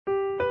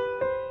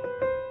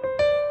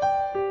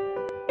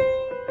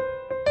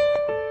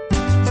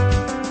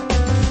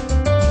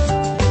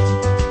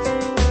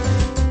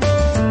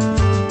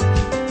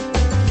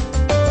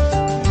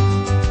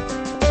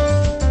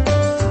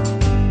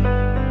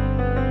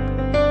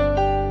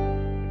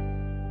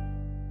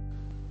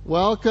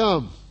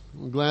Welcome.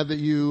 I'm glad that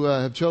you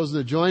have chosen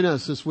to join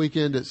us this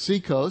weekend at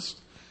Seacoast.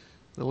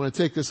 I want to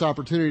take this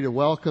opportunity to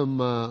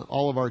welcome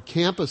all of our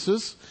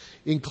campuses,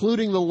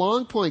 including the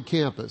Long Point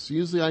campus.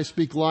 Usually I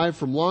speak live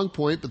from Long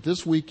Point, but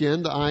this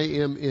weekend I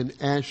am in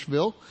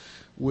Asheville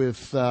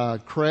with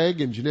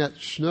Craig and Jeanette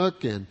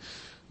Schnook and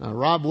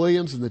Rob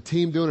Williams and the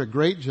team doing a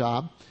great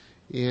job.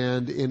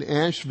 And in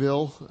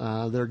Asheville,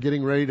 they're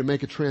getting ready to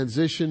make a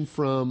transition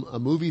from a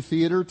movie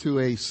theater to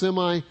a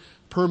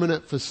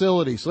semi-permanent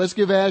facility. So let's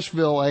give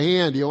Asheville a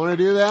hand. Do you want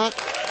to do that?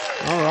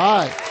 All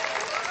right.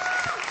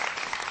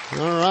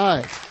 All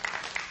right.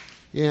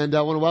 And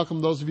I want to welcome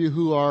those of you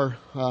who are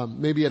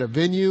maybe at a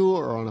venue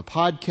or on a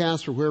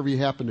podcast or wherever you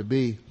happen to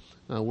be.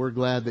 We're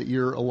glad that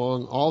you're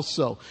along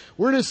also.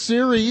 We're in a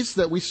series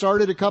that we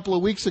started a couple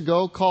of weeks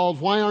ago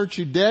called Why Aren't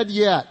You Dead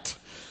Yet?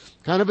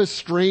 Kind of a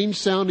strange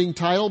sounding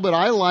title, but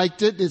I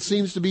liked it. It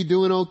seems to be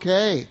doing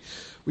okay.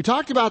 We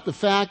talked about the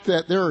fact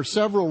that there are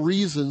several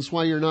reasons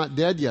why you're not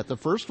dead yet. The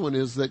first one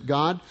is that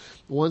God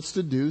wants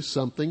to do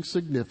something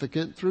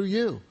significant through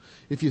you.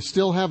 If you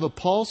still have a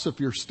pulse, if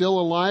you're still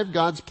alive,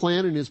 God's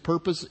plan and His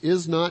purpose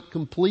is not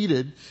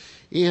completed.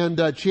 And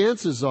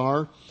chances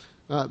are,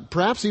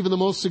 perhaps even the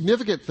most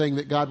significant thing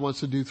that God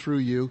wants to do through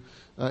you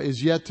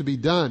is yet to be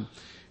done.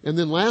 And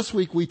then last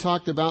week we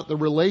talked about the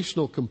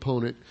relational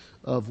component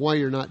of why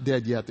you're not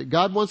dead yet. That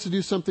God wants to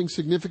do something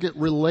significant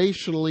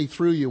relationally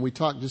through you. We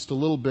talked just a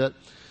little bit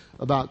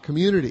about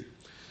community.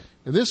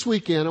 And this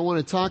weekend I want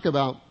to talk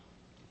about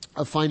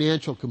a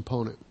financial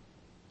component.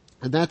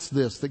 And that's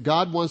this, that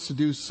God wants to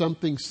do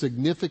something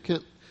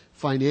significant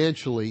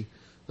financially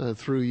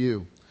through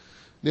you.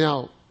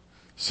 Now,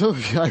 some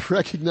of you, I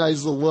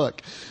recognize the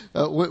look.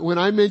 When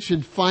I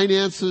mention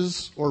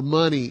finances or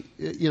money,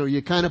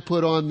 you kind of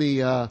put on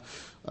the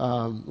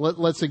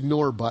let's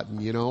ignore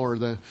button, or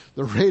the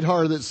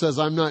radar that says,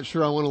 I'm not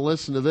sure I want to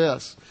listen to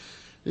this.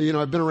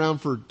 I've been around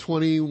for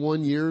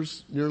 21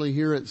 years, nearly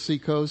here at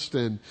Seacoast,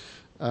 and,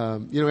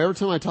 every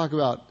time I talk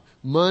about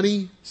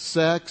money,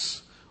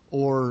 sex,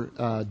 or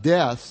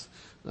death,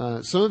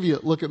 some of you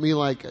look at me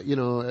like,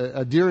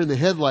 a deer in the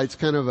headlights,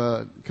 kind of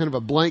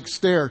a blank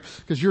stare,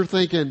 because you're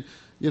thinking,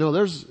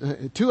 there's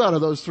 2 out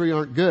of those 3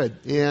 aren't good.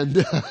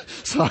 And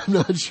so I'm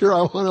not sure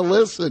I want to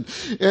listen.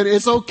 And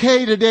it's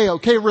okay today.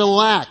 Okay,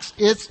 relax.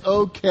 It's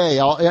okay.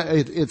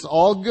 It's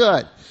all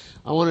good.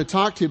 I want to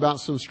talk to you about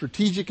some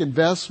strategic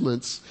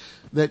investments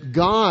that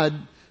God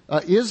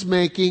is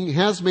making,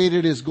 has made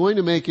it, is going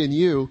to make in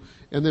you,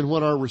 and then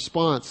what our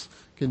response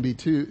can be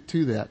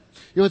to that.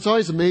 It's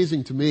always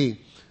amazing to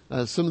me,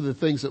 some of the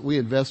things that we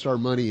invest our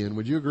money in.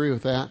 Would you agree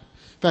with that?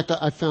 In fact,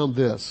 I found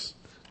this.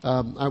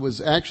 I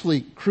was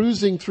actually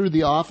cruising through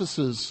the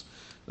offices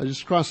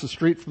just across the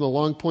street from the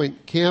Long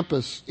Point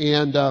campus,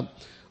 and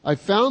I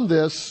found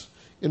this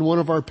in one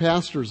of our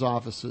pastor's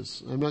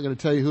offices. I'm not going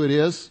to tell you who it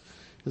is.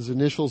 His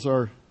initials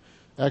are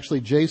actually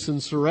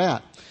Jason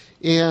Surratt.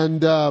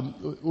 And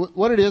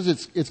what it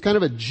is, it's kind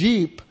of a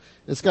Jeep.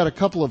 It's got a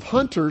couple of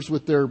hunters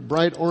with their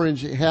bright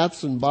orange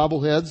hats and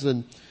bobbleheads,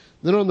 and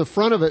then on the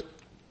front of it,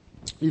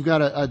 you've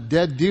got a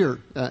dead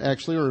deer,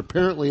 actually, or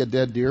apparently a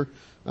dead deer,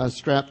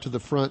 strapped to the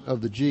front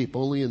of the Jeep.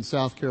 Only in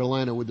South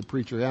Carolina would the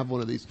preacher have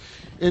one of these.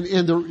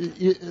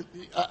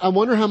 I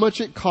wonder how much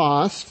it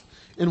cost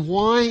and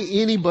why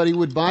anybody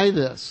would buy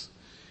this.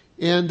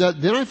 And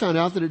then I found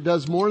out that it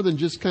does more than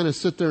just kind of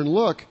sit there and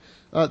look.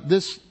 I'll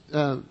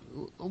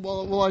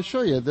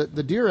show you.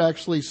 The deer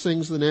actually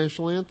sings the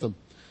national anthem.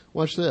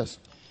 Watch this.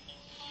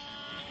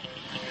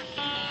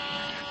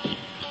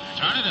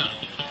 Turn it up.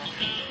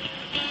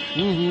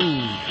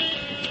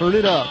 Mm-hmm. Turn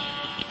it up.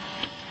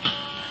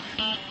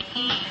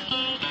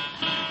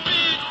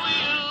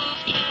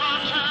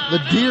 The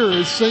deer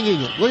is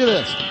singing it. Look at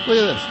this. Look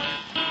at this.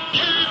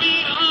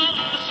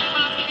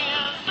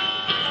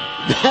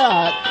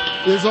 That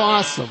is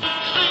awesome.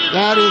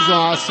 That is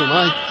awesome.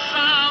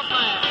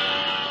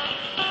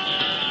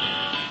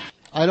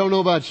 I don't know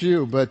about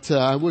you, but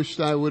I wish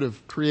I would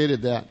have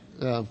created that.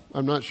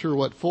 I'm not sure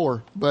what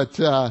for, but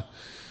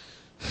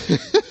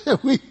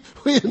we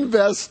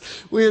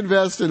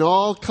invest in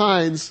all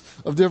kinds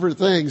of different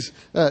things,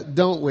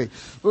 don't we?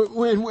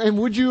 And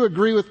would you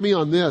agree with me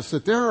on this,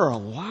 that there are a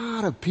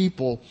lot of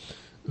people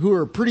who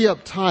are pretty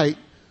uptight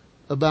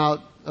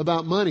about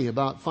money,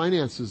 about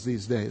finances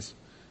these days?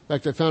 In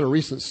fact, I found a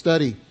recent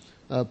study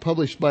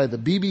published by the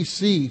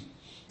BBC,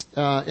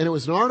 and it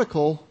was an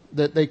article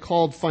that they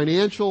called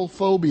Financial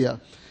Phobia.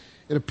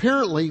 And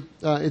apparently,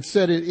 it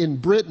said in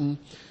Britain,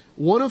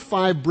 1 of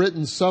 5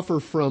 Britons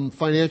suffer from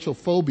financial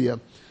phobia,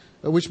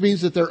 which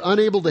means that they're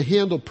unable to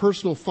handle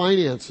personal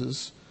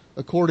finances,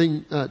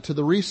 according to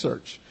the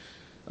research.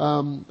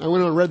 I went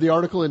on and read the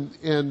article,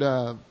 and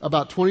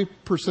about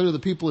 20% of the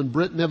people in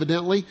Britain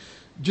evidently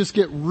just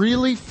get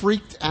really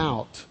freaked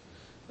out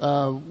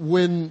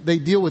when they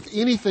deal with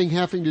anything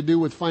having to do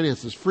with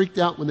finances. Freaked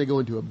out when they go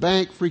into a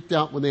bank, freaked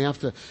out when they have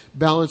to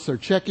balance their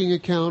checking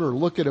account or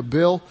look at a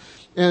bill.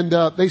 And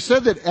they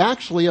said that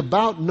actually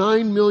about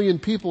 9 million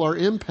people are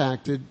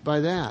impacted by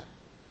that.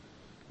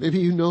 Maybe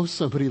you know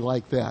somebody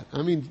like that.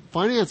 I mean,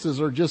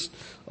 finances are just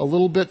a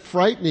little bit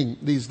frightening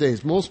these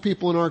days. Most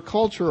people in our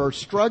culture are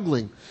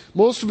struggling.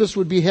 Most of us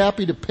would be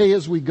happy to pay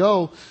as we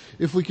go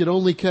if we could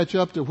only catch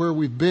up to where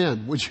we've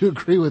been. Would you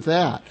agree with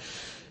that?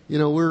 You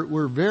know,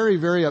 we're very,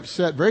 very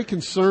upset, very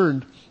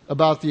concerned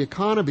about the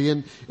economy,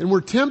 and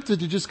we're tempted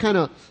to just kind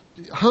of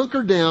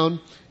hunker down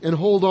and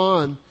hold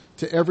on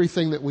to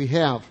everything that we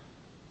have.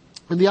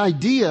 And the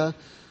idea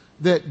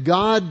that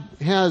God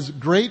has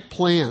great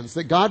plans,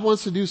 that God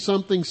wants to do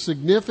something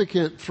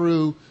significant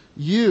through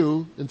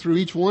you and through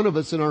each one of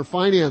us in our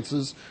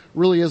finances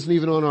really isn't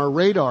even on our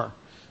radar.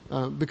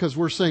 Because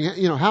we're saying,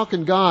 you know, how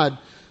can God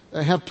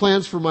have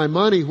plans for my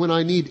money when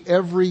I need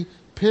every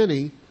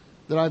penny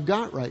that I've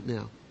got right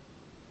now?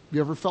 You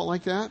ever felt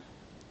like that?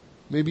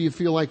 Maybe you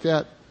feel like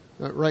that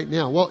right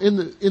now. Well,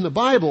 in the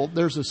Bible,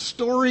 there's a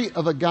story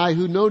of a guy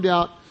who no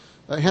doubt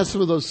has some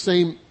of those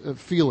same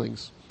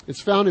feelings. It's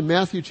found in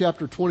Matthew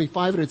chapter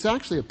 25, and it's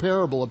actually a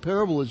parable. A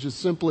parable is just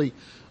simply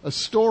a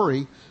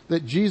story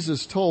that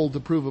Jesus told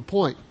to prove a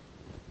point.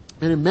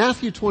 And in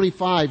Matthew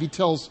 25, he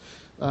tells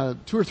 2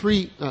 or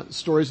 3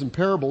 stories and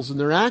parables, and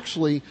they're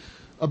actually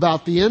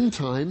about the end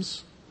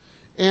times,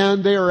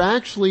 and they are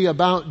actually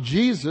about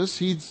Jesus.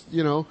 He's,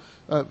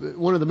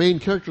 one of the main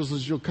characters,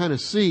 as you'll kind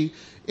of see,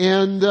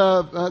 and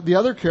the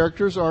other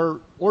characters are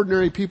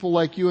ordinary people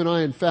like you and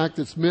I. In fact,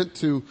 it's meant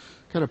to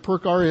kind of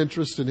perk our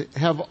interest and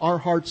have our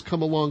hearts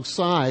come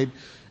alongside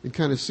and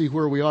kind of see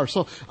where we are.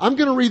 So I'm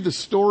going to read the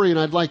story, and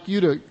I'd like you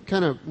to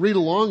kind of read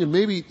along and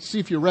maybe see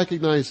if you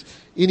recognize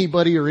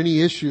anybody or any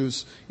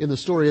issues in the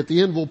story. At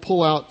the end, we'll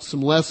pull out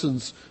some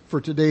lessons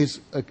for today's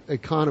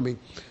economy.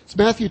 It's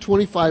Matthew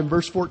 25,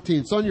 verse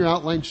 14. It's on your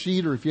outline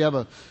sheet, or if you have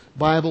a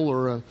Bible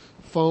or a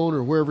phone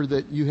or wherever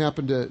that you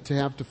happen to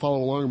have to follow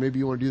along, or maybe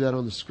you want to do that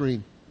on the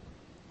screen.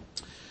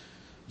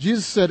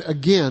 Jesus said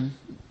again,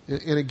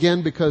 and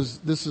again because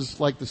this is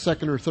like the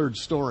second or third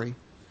story,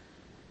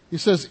 he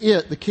says,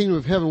 the kingdom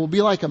of heaven, will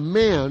be like a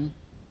man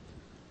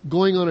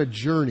going on a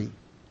journey.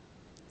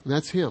 And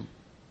that's him.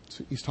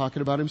 So he's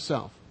talking about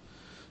himself.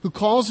 Who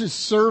calls his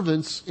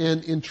servants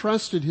and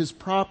entrusted his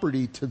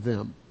property to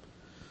them.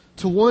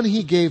 To one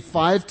he gave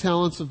 5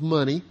 talents of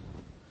money,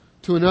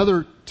 to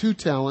another 2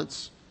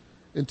 talents,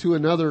 and to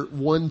another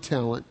 1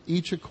 talent,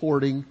 each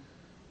according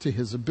to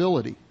his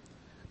ability.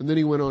 And then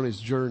he went on his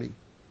journey.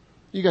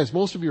 You guys,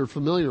 most of you are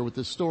familiar with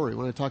this story.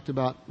 When it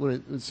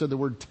said the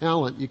word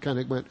talent, you kind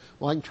of went,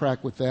 well, I can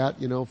track with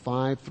that,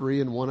 5, 3,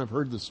 and 1. I've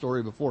heard this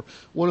story before.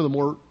 One of the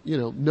more,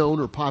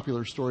 known or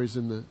popular stories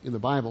in the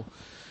Bible.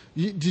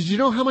 Did you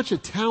know how much a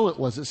talent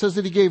was? It says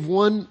that he gave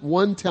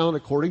one talent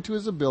according to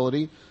his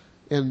ability,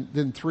 and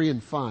then 3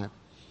 and 5.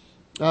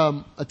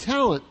 A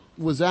talent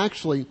was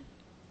actually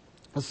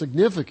a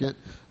significant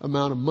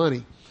amount of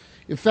money.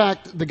 In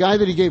fact, the guy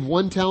that he gave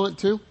 1 talent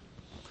to,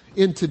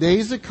 in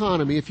today's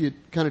economy, if you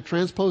kind of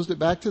transposed it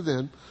back to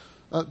then,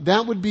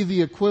 that would be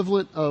the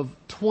equivalent of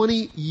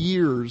 20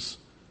 years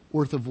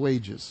worth of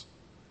wages.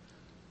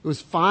 It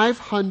was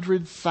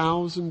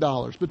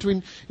 $500,000.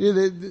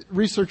 The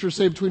researchers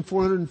say between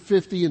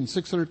 $450,000 and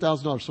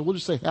 $600,000. So we'll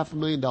just say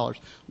 $500,000.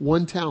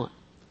 1 talent.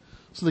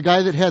 So the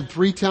guy that had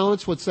 3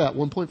 talents, what's that?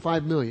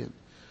 $1.5 million.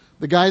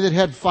 The guy that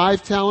had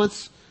 5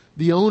 talents,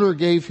 the owner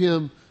gave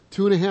him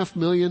 $2.5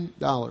 million.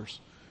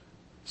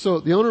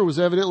 So the owner was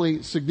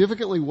evidently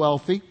significantly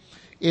wealthy,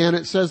 and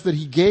it says that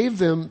he gave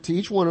them to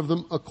each one of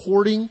them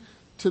according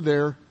to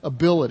their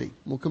ability.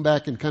 We'll come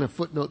back and kind of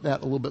footnote that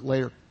a little bit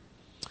later.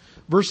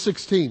 Verse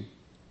 16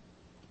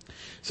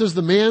 says,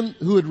 the man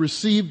who had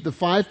received the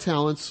 5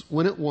 talents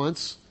went at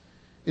once,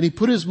 and he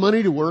put his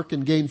money to work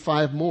and gained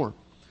 5 more.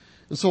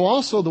 And so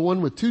also the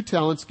one with 2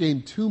 talents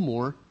gained 2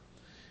 more.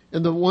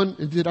 And the one,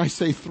 did I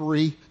say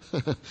 3?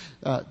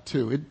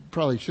 2. It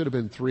probably should have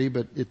been 3,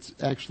 but it's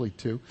actually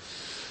 2.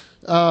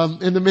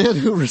 And the man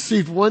who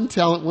received 1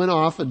 talent went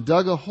off and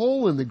dug a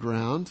hole in the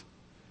ground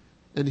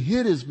and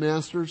hid his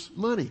master's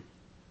money.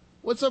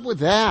 What's up with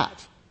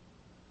that?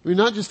 We're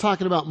not just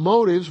talking about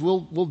motives.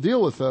 We'll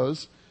deal with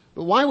those.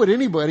 But why would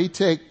anybody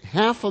take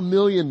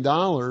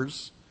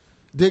 $500,000,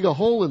 dig a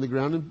hole in the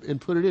ground and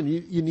put it in?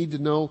 You need to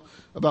know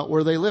about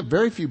where they live.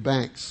 Very few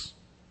banks.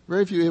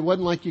 Very few. It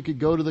wasn't like you could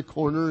go to the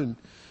corner and,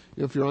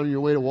 if you're on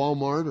your way to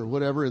Walmart or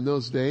whatever in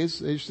those days,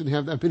 they just didn't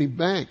have that many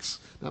banks.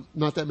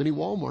 Not that many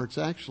Walmarts,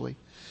 actually.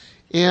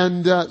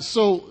 And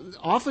so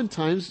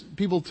oftentimes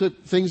people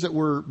took things that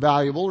were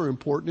valuable or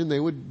important and they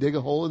would dig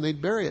a hole and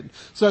they'd bury it.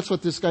 So that's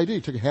what this guy did.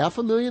 He took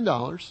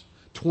 $500,000,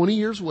 20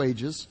 years'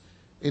 wages,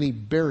 and he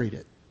buried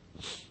it.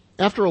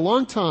 After a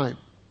long time,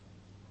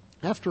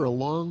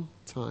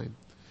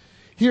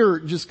 here,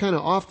 just kind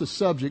of off the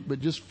subject,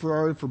 but just for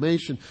our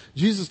information,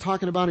 Jesus is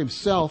talking about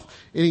himself,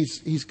 and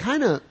he's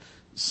kind of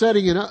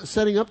setting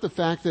up the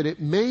fact that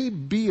it may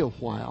be a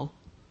while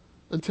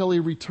until he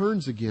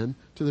returns again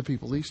to the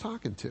people that he's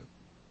talking to.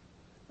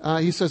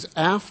 He says,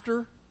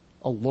 after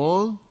a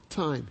long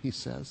time, he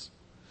says,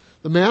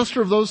 the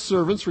master of those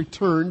servants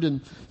returned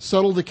and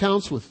settled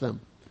accounts with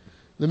them.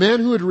 The man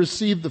who had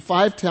received the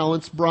 5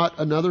 talents brought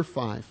another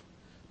 5.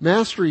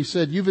 Master, he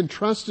said, you've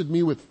entrusted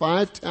me with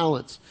 5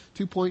 talents,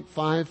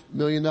 $2.5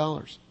 million.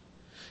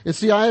 And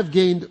see, I have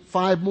gained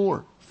 5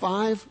 more,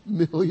 $5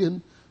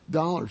 million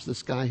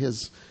this guy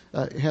has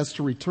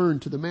to return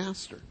to the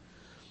master.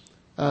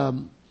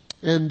 The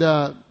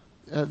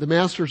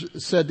master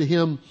said to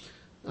him,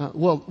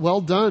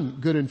 well done,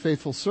 good and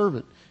faithful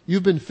servant.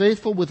 You've been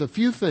faithful with a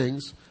few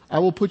things. I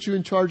will put you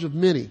in charge of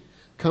many.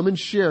 Come and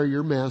share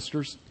your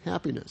master's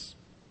happiness.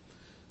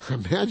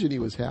 Imagine he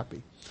was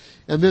happy.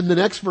 And then the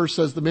next verse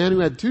says, the man who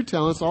had 2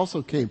 talents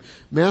also came.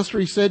 Master,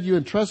 he said, you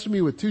entrusted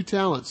me with 2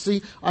 talents.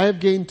 See, I have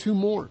gained 2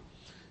 more.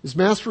 His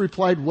master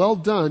replied, well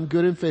done,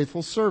 good and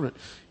faithful servant.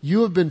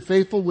 You have been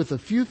faithful with a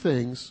few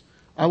things.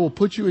 I will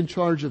put you in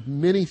charge of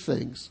many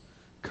things.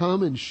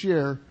 Come and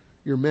share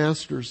your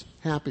master's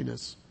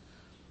happiness.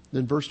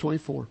 Then verse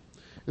 24.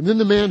 And then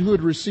the man who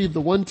had received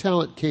the 1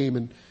 talent came,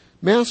 and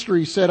Master,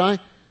 he said, I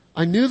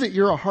knew that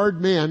you're a hard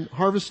man,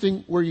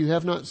 harvesting where you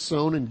have not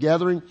sown and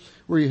gathering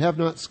where you have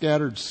not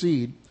scattered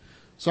seed.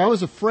 So I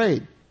was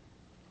afraid,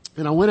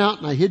 and I went out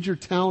and I hid your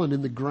talent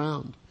in the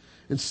ground.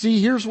 And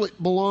see, here's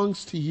what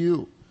belongs to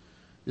you.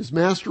 His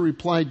master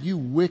replied, you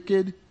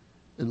wicked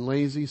and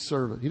lazy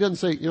servant. He doesn't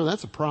say,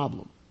 that's a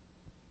problem.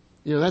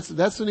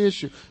 That's an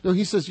issue. No,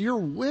 he says, you're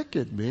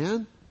wicked,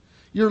 man.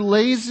 You're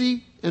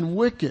lazy and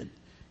wicked,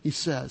 he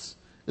says.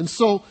 And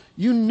so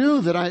you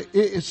knew that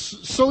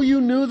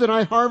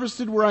I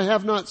harvested where I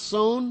have not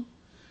sown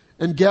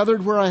and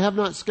gathered where I have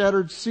not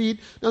scattered seed.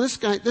 Now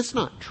that's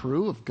not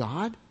true of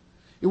God.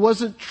 It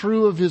wasn't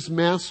true of his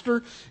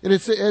master. And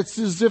it's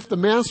as if the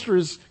master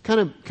is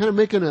kind of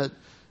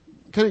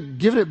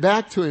giving it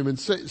back to him and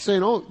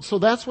saying, oh, so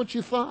that's what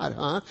you thought,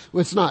 huh?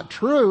 Well, it's not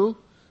true,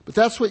 but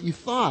that's what you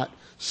thought.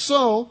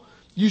 So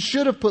you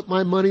should have put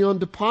my money on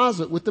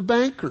deposit with the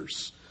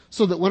bankers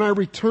so that when I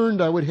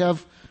returned, I would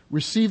have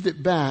received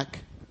it back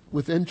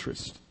with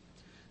interest.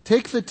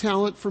 Take the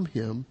talent from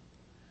him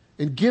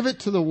and give it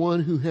to the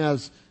one who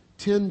has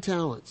 10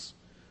 talents.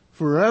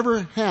 For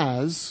whoever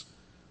has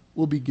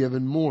will be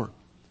given more,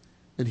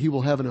 and he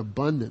will have an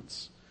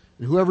abundance.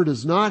 And whoever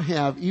does not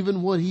have,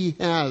 even what he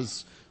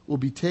has will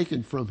be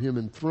taken from him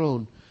and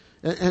thrown.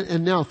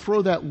 And now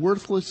throw that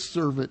worthless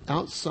servant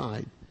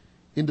outside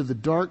into the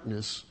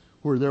darkness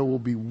where there will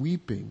be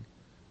weeping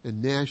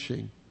and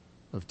gnashing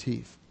of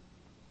teeth.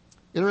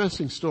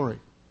 Interesting story.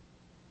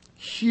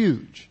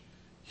 Huge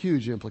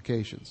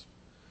implications.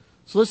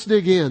 So let's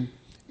dig in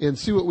and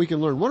see what we can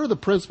learn. What are the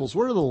principles?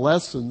 What are the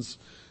lessons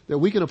that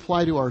we can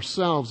apply to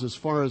ourselves as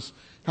far as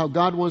how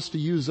God wants to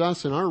use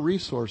us and our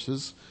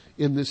resources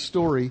in this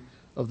story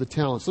of the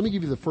talents? Let me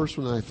give you the first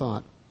one that I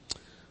thought,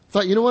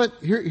 you know what?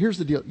 Here's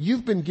the deal.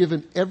 You've been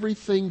given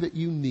everything that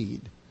you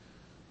need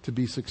to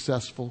be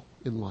successful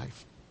in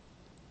life.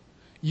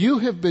 You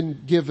have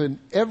been given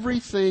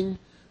everything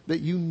that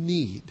you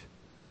need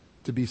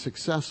to be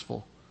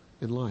successful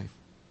in life.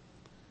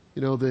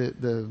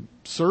 The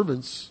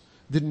servants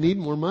didn't need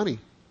more money.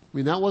 I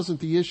mean, that wasn't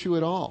the issue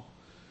at all.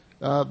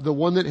 The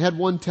one that had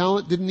 1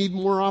 talent didn't need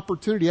more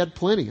opportunity. He had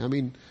plenty. I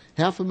mean,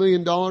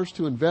 $500,000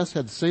 to invest,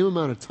 had the same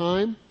amount of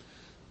time,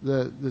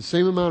 the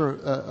same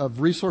amount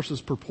of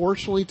resources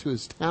proportionally to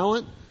his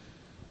talent.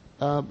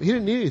 He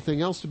didn't need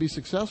anything else to be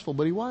successful,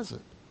 but he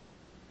wasn't.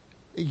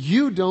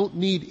 You don't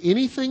need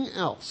anything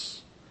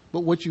else but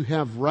what you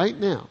have right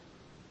now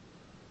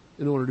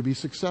in order to be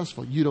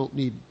successful. You don't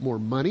need more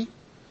money.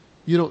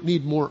 You don't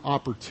need more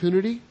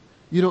opportunity.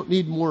 You don't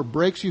need more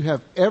breaks. You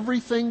have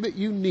everything that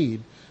you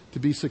need to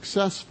be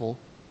successful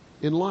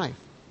in life.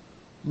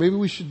 Maybe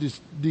we should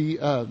just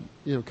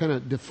kind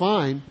of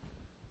define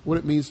what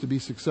it means to be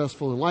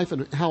successful in life.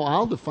 And how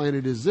I'll define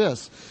it is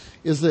this,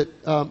 is that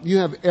you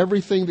have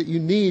everything that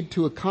you need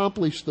to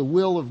accomplish the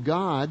will of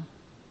God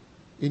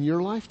in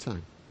your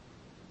lifetime.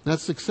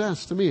 That's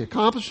success to me.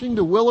 Accomplishing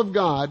the will of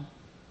God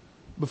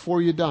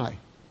before you die.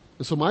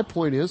 And so my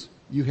point is,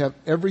 you have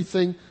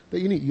everything that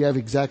you need. You have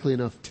exactly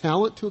enough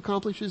talent to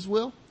accomplish his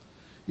will.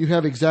 You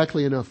have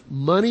exactly enough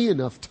money,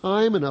 enough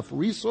time, enough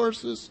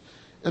resources,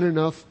 and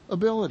enough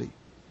ability.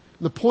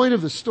 The point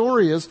of the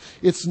story is,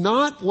 it's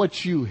not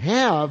what you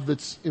have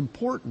that's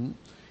important.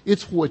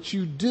 It's what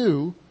you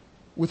do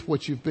with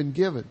what you've been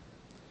given.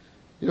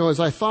 As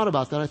I thought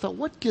about that, I thought,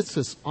 what gets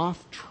us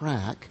off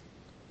track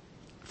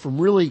from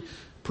really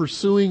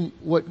pursuing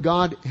what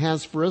God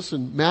has for us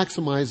and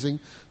maximizing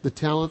the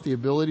talent, the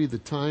ability, the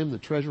time, the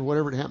treasure,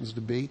 whatever it happens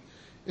to be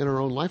in our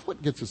own life?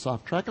 What gets us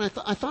off track? And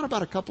I thought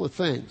about a couple of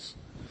things.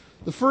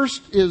 The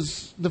first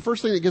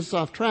thing that gets us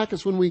off track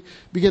is when we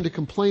begin to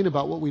complain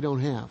about what we don't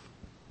have.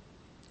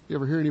 You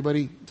ever hear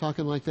anybody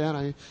talking like that?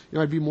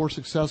 I'd be more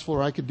successful,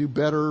 or I could do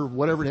better, or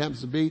whatever it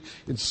happens to be,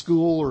 in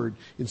school or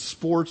in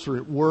sports or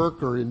at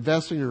work or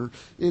investing or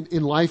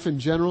in life in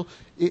general.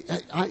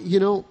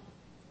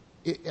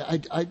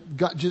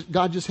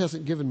 God just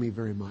hasn't given me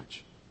very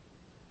much.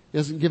 He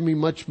hasn't given me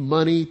much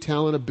money,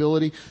 talent,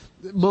 ability.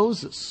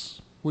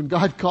 Moses, when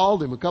God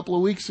called him a couple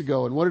of weeks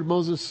ago, and what did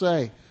Moses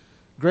say?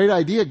 Great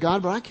idea,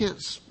 God, but I can't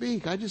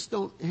speak. I just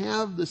don't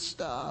have the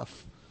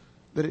stuff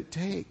that it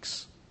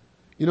takes.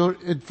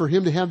 And for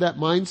him to have that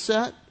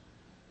mindset,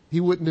 he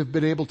wouldn't have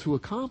been able to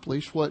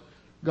accomplish what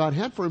God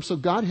had for him. So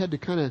God had to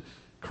kind of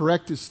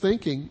correct his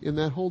thinking in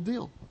that whole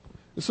deal.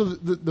 And so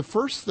the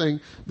first thing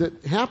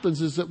that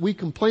happens is that we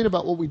complain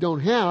about what we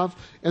don't have,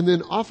 and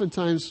then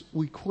oftentimes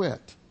we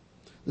quit.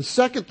 The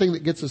second thing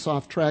that gets us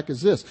off track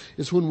is this,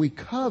 is when we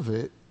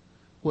covet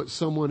what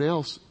someone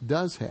else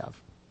does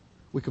have.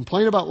 We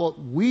complain about what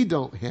we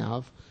don't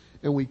have,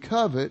 and we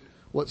covet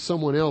what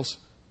someone else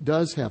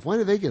does have. Why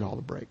do they get all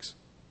the breaks?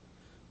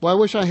 Well, I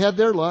wish I had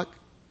their luck.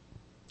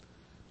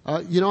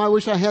 I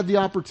wish I had the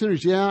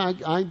opportunities. Yeah,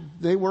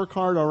 they work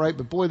hard, all right,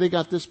 but boy, they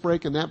got this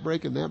break and that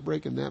break and that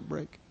break and that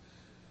break.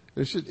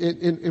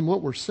 And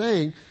what we're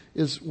saying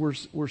is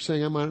we're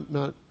saying I might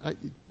not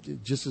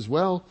just as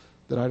well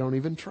that I don't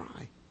even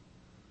try.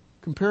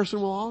 Comparison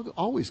will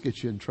always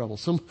get you in trouble.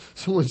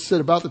 Someone said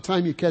about the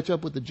time you catch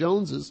up with the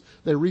Joneses,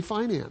 they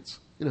refinance.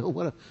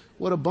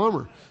 What a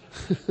bummer.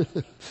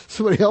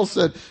 Somebody else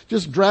said,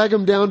 just drag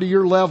them down to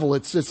your level.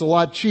 It's a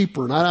lot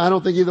cheaper. And I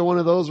don't think either one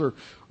of those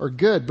are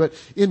good. But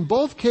in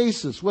both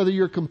cases, whether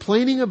you're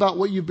complaining about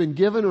what you've been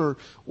given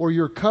or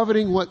you're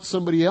coveting what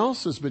somebody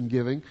else has been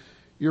giving,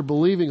 you're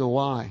believing a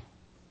lie.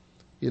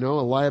 A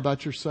lie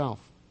about yourself.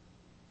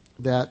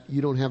 That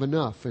you don't have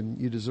enough and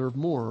you deserve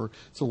more. Or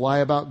it's a lie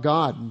about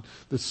God. And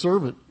the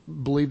servant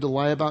believed a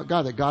lie about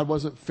God, that God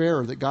wasn't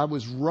fair, that God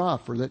was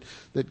rough, or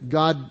that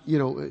God,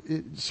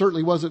 it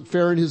certainly wasn't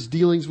fair in his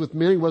dealings with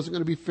men. He wasn't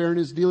going to be fair in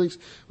his dealings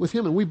with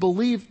him. And we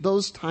believe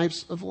those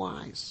types of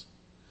lies.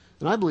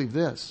 And I believe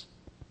this.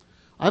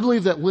 I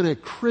believe that when a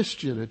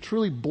Christian, a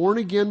truly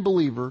born-again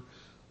believer,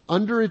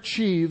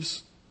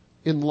 underachieves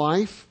in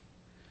life,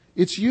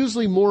 it's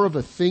usually more of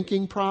a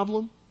thinking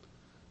problem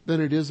than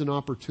it is an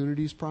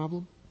opportunities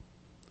problem.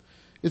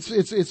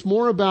 It's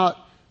more about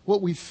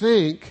what we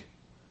think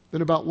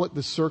than about what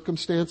the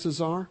circumstances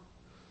are.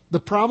 The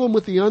problem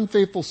with the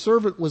unfaithful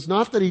servant was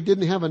not that he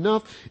didn't have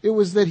enough, it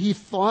was that he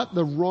thought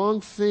the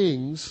wrong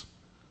things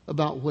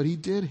about what he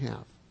did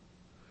have.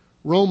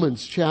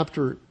 Romans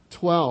chapter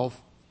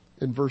 12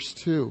 and verse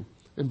 2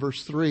 and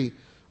verse 3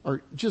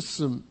 are just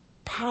some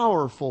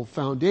powerful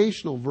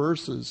foundational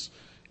verses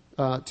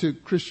to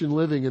Christian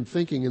living and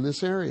thinking in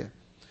this area.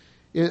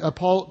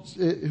 Paul,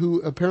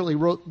 who apparently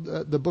wrote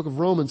the book of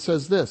Romans,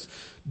 says this: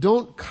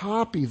 don't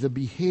copy the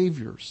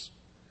behaviors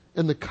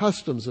and the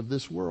customs of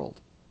this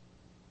world,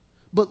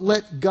 but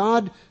let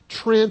God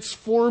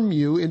transform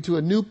you into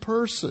a new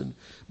person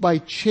by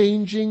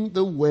changing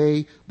the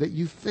way that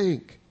you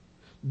think.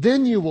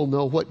 Then you will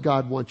know what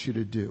God wants you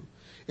to do,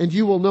 and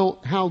you will know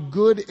how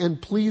good and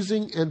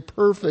pleasing and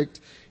perfect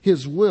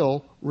his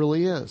will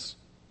really is.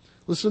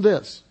 Listen to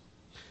this.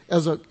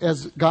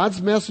 As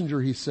God's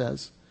messenger, he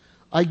says,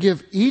 I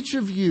give each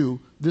of you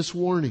this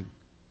warning.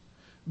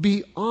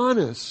 Be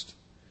honest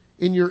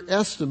in your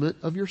estimate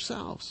of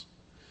yourselves,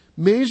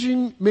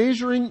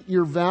 measuring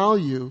your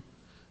value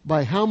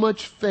by how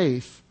much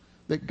faith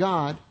that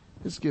God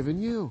has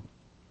given you.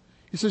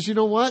 He says, you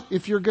know what?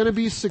 If you're going to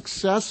be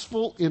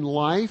successful in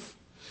life,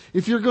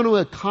 if you're going to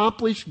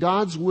accomplish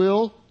God's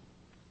will,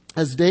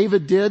 as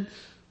David did,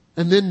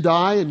 and then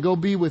die and go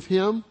be with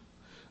him,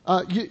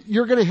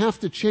 you're going to have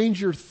to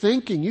change your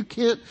thinking. You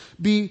can't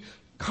be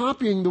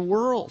copying the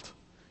world.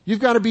 You've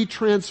got to be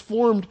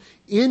transformed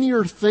in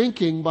your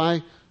thinking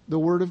by the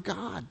Word of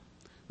God.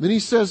 Then he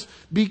says,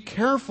 be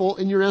careful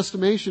in your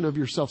estimation of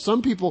yourself.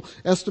 Some people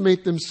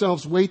estimate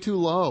themselves way too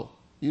low.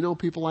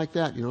 People like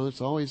that.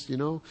 It's always,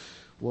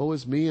 woe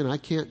is me and I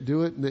can't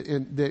do it.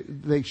 And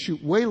they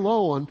shoot way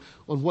low on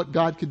what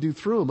God could do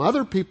through them.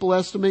 Other people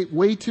estimate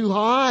way too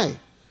high.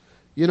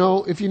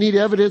 If you need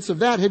evidence of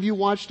that, have you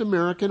watched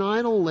American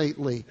Idol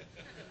lately?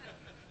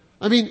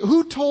 I mean,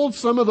 who told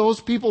some of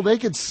those people they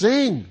could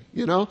sing?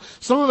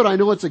 Some of it I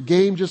know it's a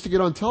game just to get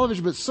on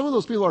television, but some of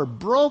those people are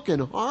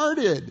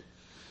broken-hearted.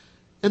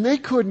 And they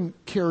couldn't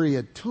carry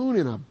a tune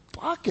in a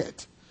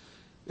bucket.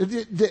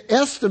 The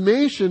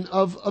estimation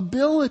of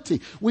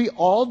ability. We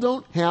all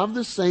don't have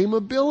the same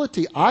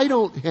ability. I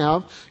don't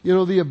have,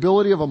 the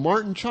ability of a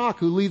Martin Chalk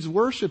who leads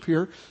worship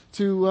here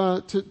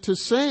to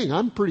sing.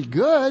 I'm pretty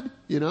good,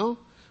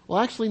 Well,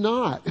 actually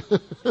not.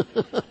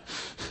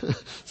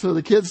 So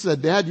the kids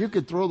said, Dad, you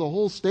could throw the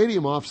whole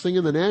stadium off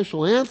singing the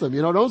national anthem.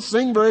 Don't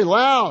sing very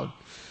loud.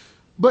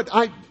 But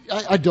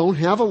I don't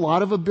have a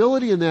lot of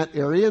ability in that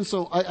area. And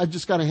so I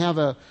just got to have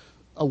a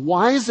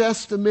wise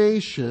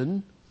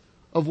estimation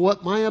of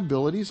what my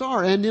abilities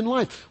are. And in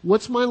life,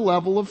 what's my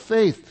level of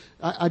faith?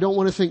 I don't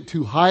want to think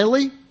too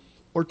highly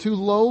or too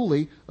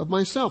lowly of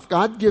myself.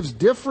 God gives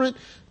different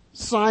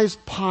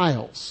sized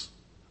piles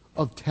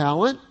of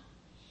talent,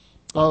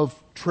 of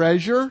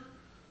treasure,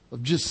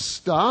 of just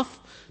stuff.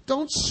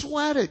 Don't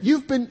sweat it.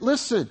 You've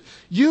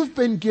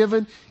been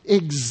given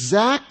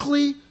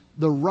exactly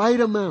the right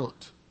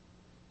amount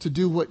to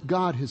do what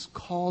God has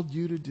called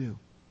you to do.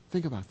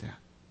 Think about that.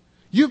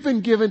 You've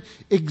been given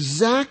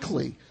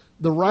exactly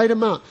the right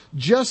amount,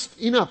 just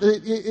enough.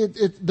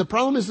 The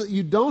problem is that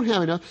you don't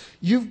have enough.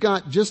 You've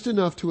got just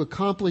enough to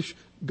accomplish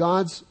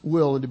God's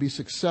will and to be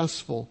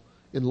successful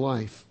in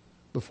life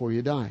before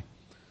you die.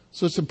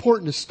 So it's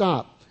important to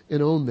stop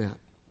and own that.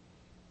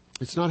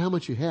 It's not how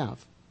much you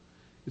have.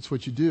 It's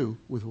what you do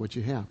with what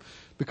you have.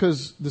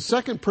 Because the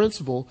second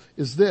principle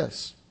is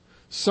this.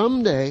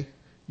 Someday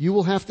you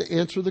will have to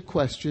answer the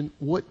question,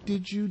 what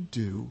did you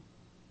do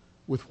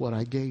with what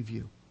I gave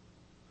you?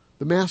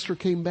 The master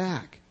came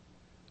back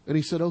and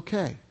he said,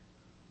 okay,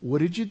 what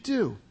did you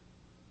do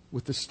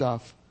with the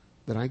stuff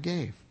that I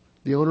gave?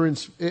 The owner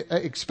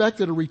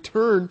expected a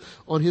return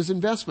on his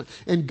investment.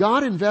 And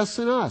God invests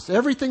in us.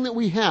 Everything that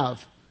we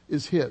have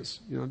is His.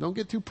 Don't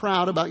get too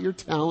proud about your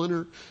talent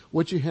or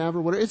what you have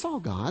or whatever. It's all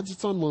God's.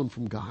 It's on loan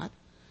from God.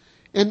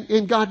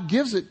 And God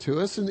gives it to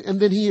us, and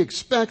then He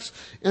expects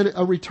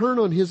a return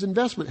on His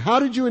investment.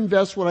 How did you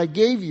invest what I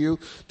gave you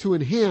to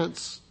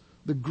enhance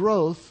the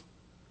growth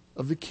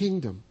of the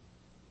kingdom?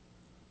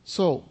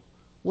 So,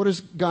 what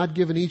has God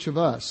given each of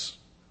us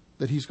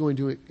that He's going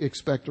to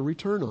expect a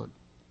return on?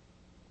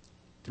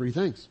 3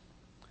 things.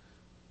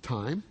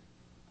 Time,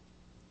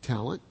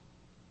 talent,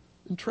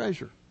 and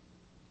treasure.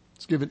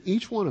 It's given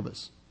each one of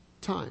us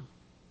time.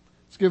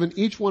 It's given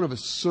each one of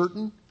us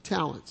certain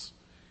talents.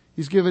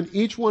 He's given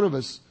each one of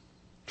us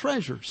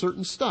treasure,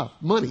 certain stuff,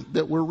 money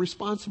that we're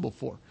responsible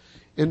for.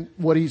 And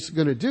what He's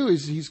going to do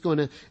is He's going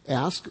to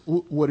ask,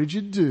 what did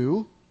you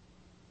do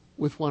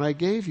with what I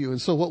gave you?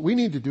 And so what we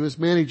need to do is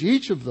manage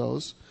each of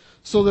those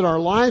so that our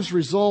lives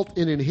result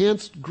in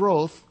enhanced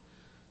growth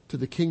to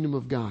the kingdom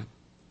of God.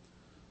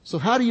 So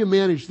how do you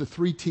manage the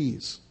 3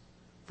 T's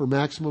for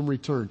maximum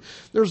return?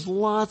 There's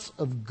lots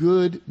of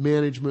good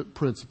management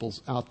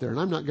principles out there, and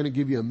I'm not going to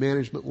give you a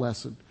management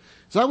lesson.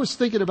 So I was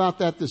thinking about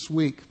that this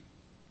week,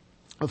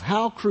 of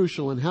how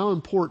crucial and how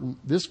important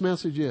this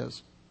message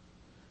is,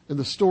 and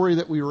the story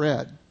that we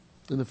read,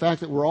 and the fact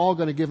that we're all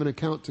going to give an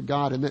account to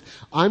God, and that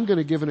I'm going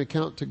to give an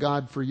account to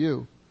God for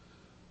you.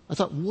 I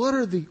thought, what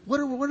are the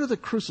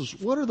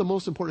crucials? What are the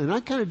most important? And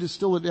I kind of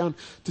distill it down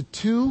to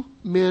 2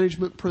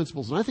 management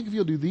principles. And I think if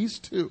you'll do these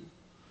 2,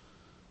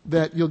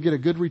 that you'll get a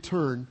good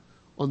return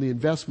on the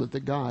investment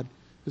that God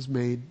has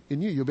made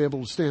in you. You'll be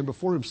able to stand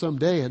before Him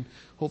someday, and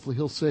hopefully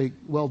He'll say,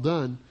 well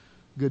done,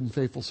 good and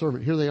faithful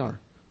servant. Here they are.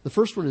 The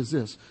first one is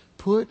this.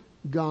 Put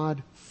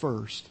God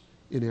first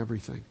in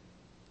everything.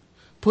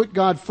 Put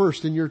God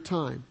first in your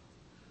time.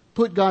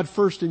 Put God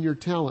first in your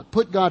talent.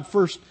 Put God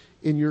first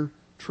in your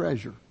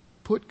treasure.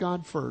 Put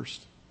God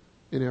first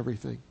in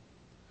everything.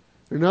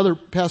 In another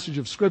passage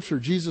of Scripture,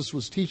 Jesus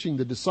was teaching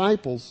the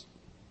disciples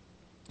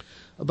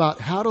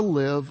about how to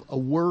live a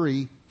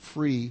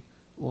worry-free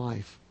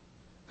life.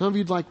 How many of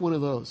you'd like one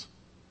of those?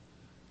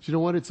 But you know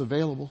what? It's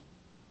available.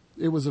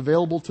 It was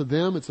available to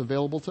them. It's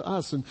available to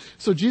us. And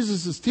so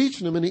Jesus is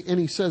teaching them, and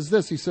he says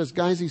this. He says,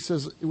 guys, he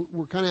says,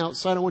 we're kind of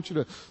outside. I want you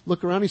to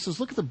look around. He says,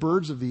 look at the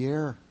birds of the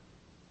air.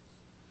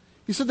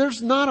 He said,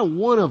 there's not a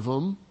one of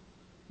them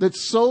that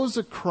sows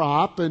a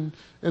crop and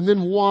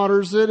then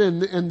waters it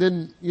and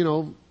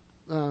then,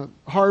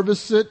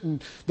 harvests it.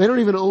 And they don't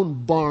even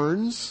own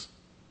barns.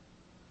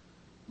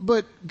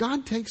 But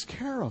God takes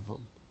care of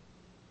them.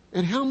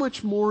 And how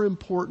much more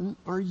important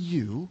are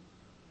you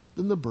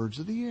than the birds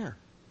of the air?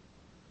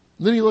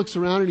 And then he looks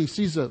around and he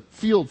sees a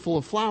field full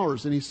of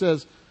flowers and he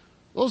says,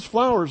 those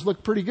flowers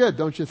look pretty good,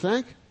 don't you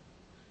think?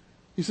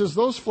 He says,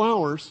 those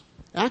flowers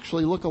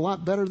actually look a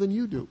lot better than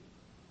you do.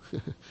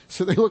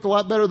 So they look a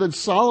lot better than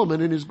Solomon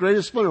in his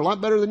greatest splendor, a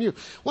lot better than you.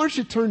 Why don't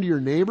you turn to your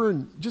neighbor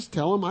and just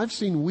tell him, I've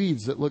seen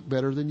weeds that look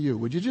better than you.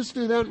 Would you just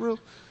do that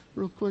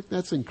real quick?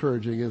 That's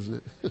encouraging,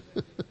 isn't it?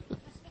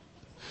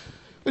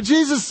 But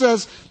Jesus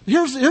says,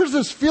 here's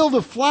this field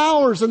of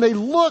flowers and they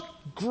look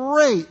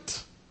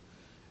great.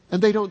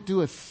 And they don't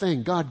do a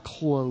thing. God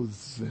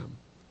clothes them.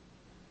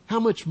 How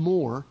much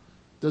more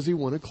does He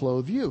want to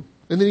clothe you?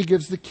 And then He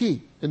gives the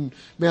key in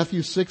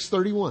Matthew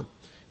 6:31.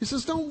 He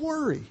says, don't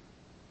worry.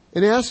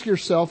 And ask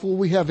yourself, will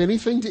we have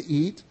anything to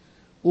eat?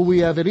 Will we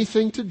have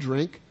anything to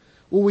drink?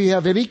 Will we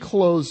have any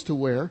clothes to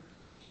wear?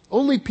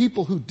 Only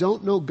people who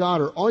don't know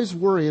God are always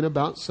worrying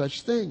about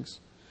such things.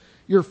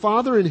 Your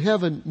Father in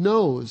heaven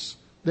knows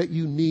that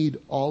you need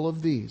all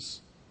of these.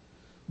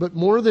 But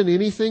more than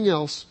anything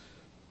else,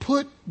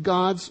 put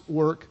God's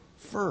work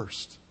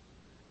first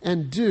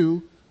and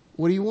do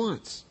what He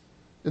wants.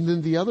 And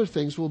then the other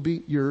things will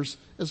be yours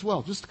as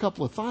well. Just a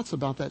couple of thoughts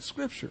about that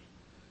scripture.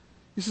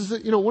 He says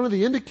that, one of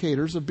the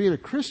indicators of being a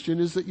Christian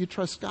is that you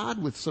trust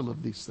God with some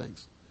of these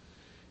things.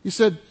 He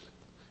said,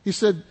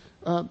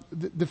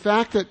 the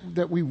fact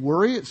that we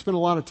worry, spend a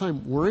lot of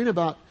time worrying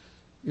about,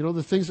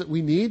 the things that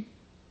we need,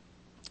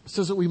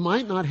 says that we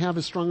might not have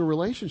as strong a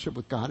relationship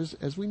with God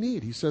as we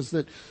need. He says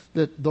that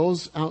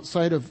those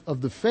outside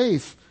of the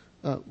faith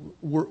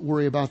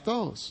worry about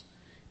those.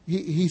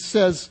 He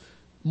says,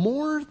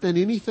 more than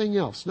anything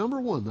else, number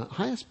one, the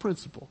highest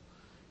principle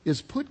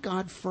is put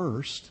God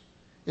first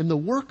and the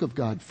work of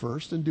God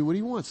first and do what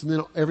He wants. And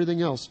then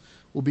everything else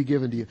will be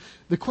given to you.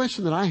 The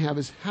question that I have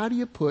is, how do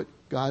you put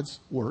God's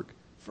work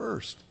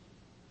first?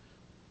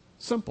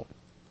 Simple.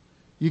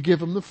 You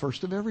give Him the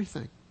first of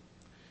everything.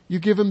 You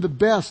give Him the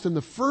best in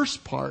the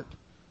first part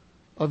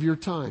of your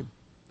time.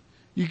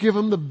 You give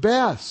Him the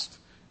best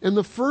in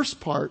the first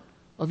part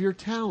of your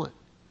talent.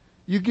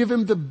 You give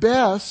Him the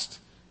best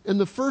in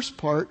the first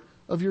part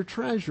of your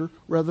treasure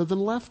rather than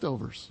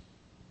leftovers.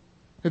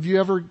 Have you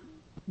ever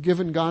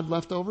given God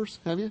leftovers?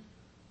 Have you?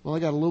 Well, I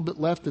got a little bit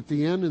left at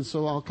the end, and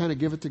so I'll kind of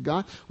give it to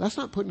God. Well, that's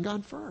not putting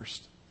God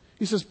first.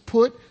 He says,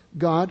 put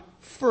God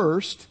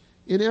first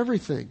in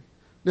everything.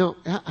 Now,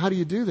 how do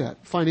you do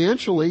that?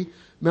 Financially,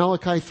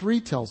 Malachi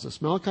 3 tells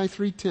us. Malachi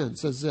 3:10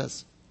 says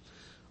this,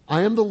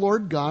 I am the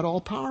Lord God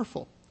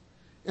all-powerful,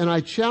 and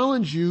I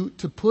challenge you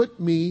to put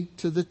me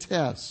to the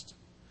test.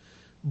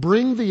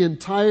 Bring the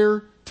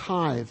entire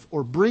tithe,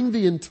 or bring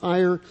the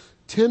entire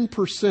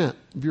 10%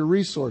 of your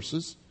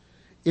resources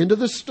into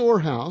the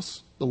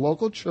storehouse, the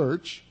local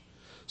church,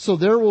 so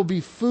there will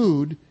be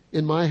food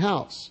in my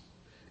house.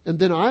 And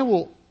then I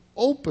will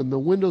open the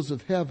windows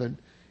of heaven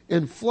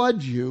and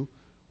flood you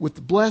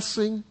with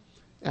blessing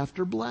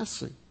after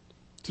blessing.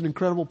 It's an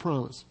incredible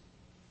promise.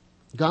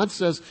 God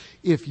says,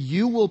 if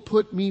you will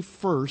put me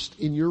first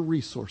in your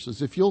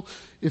resources, if you'll,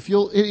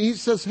 and he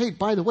says, hey,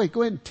 by the way,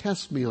 go ahead and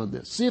test me on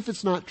this. See if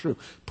it's not true.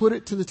 Put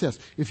it to the test.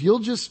 If you'll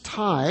just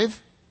tithe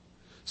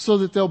so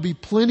that there'll be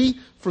plenty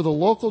for the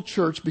local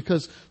church,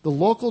 because the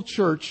local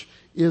church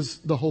is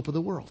the hope of the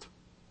world.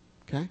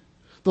 Okay?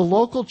 The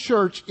local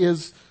church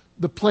is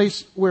the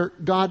place where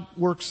God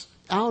works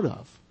out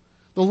of.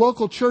 The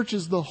local church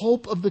is the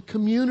hope of the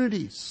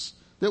communities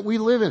that we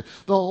live in.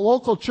 The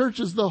local church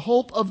is the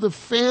hope of the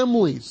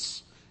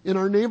families in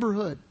our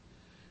neighborhood.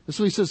 And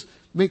so he says,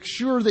 make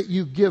sure that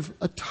you give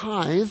a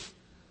tithe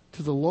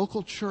to the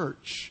local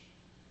church.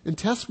 And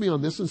test me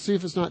on this and see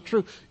if it's not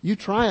true. You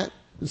try it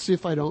and see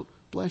if I don't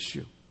bless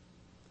you.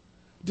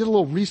 I did a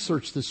little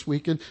research this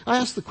week, and I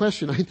asked the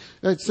question.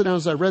 I sat down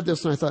as I read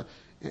this, and I thought,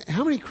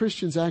 how many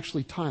Christians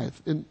actually tithe?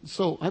 And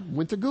so I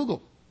went to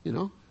Google,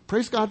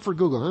 Praise God for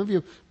Google. How many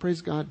of you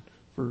praise God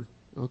for,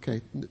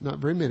 okay, not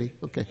very many.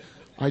 Okay,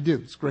 I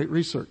do. It's great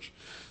research.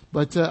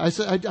 But I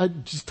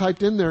just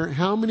typed in there,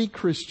 how many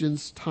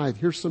Christians tithe?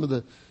 Here's some of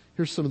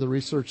the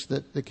research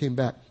that came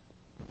back.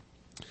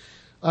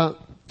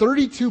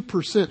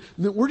 32%.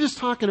 We're just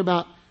talking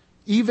about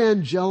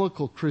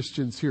evangelical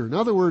Christians here. In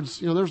other words,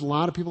 there's a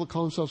lot of people that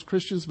call themselves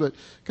Christians, but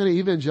kind of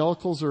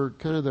evangelicals are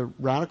kind of the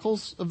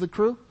radicals of the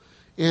crew.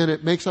 And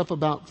it makes up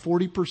about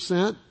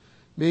 40%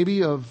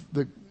 maybe of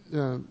the,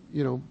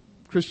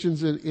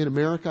 Christians in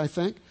America, I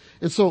think.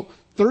 And so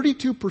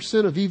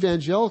 32% of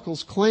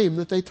evangelicals claim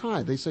that they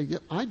tithe. They say, yeah,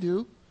 I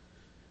do.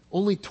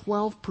 Only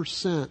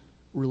 12%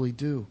 really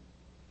do.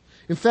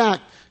 In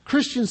fact,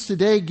 Christians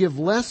today give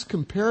less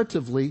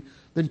comparatively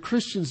than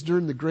Christians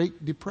during the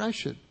Great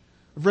Depression.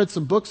 I've read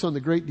some books on the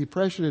Great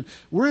Depression, and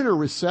we're in a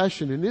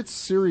recession, and it's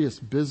serious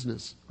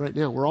business right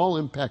now. We're all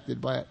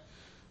impacted by it.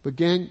 But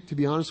gang, to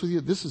be honest with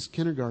you, this is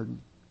kindergarten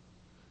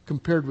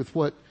compared with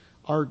what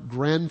our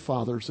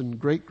grandfathers and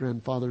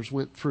great-grandfathers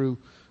went through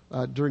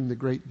during the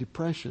Great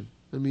Depression.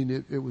 I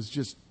mean, it was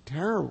just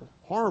terrible,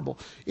 horrible.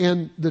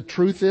 And the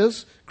truth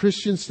is,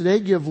 Christians today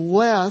give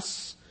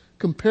less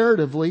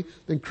comparatively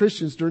than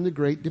Christians during the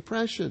Great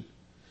Depression.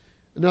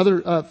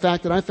 Another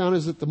fact that I found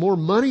is that the more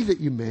money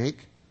that you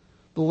make,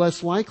 the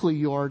less likely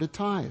you are to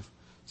tithe.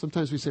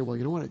 Sometimes we say, well,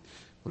 you know what?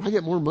 When I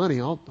get more money,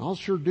 I'll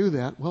sure do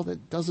that. Well,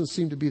 that doesn't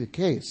seem to be the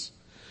case.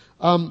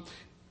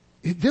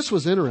 This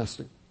was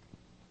interesting.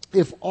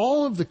 If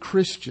all of the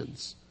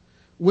Christians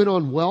went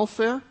on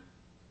welfare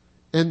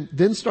and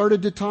then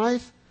started to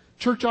tithe,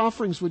 church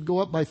offerings would go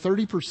up by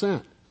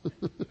 30%.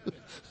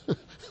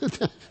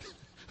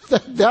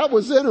 That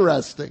was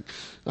interesting.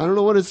 I don't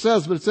know what it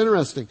says, but it's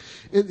interesting.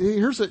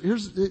 Here's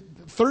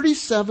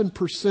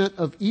 37%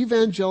 of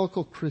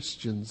evangelical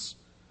Christians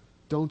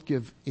don't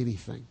give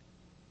anything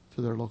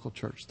to their local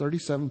church.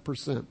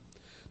 37%.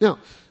 Now,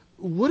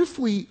 what if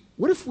we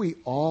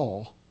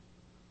all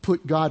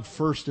put God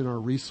first in our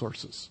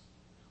resources?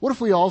 What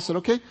if we all said,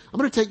 okay, I'm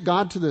going to take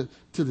God to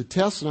the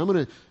test, and I'm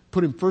going to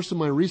put him first in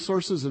my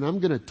resources, and I'm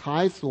going to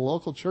tithe to the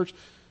local church?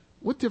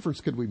 What difference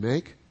could we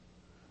make?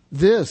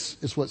 This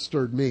is what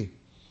stirred me.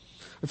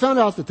 I found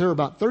out that there are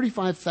about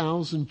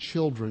 35,000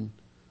 children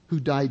who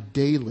die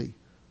daily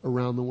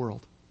around the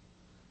world.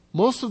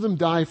 Most of them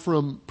die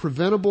from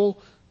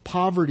preventable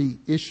poverty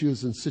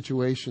issues and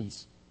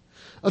situations.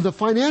 The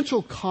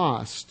financial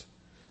cost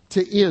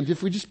to end,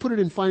 if we just put it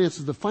in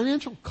finances, the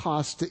financial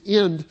cost to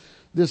end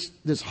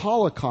this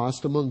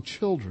Holocaust among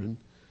children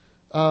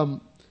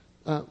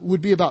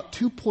would be about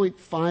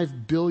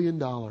 $2.5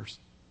 billion.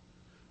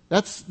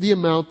 That's the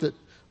amount that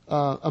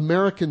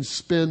Americans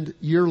spend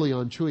yearly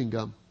on chewing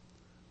gum.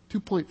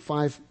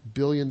 $2.5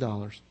 billion.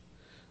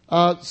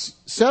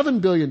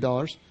 $7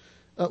 billion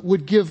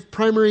would give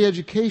primary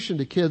education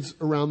to kids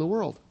around the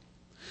world.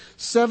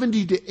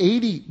 $70 to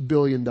 $80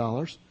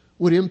 billion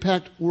would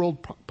impact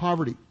world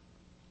poverty.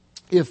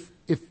 If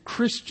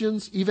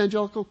Christians,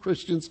 evangelical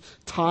Christians,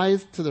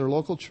 tithe to their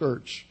local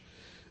church,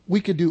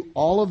 we could do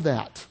all of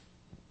that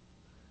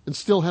and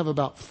still have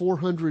about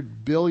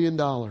 $400 billion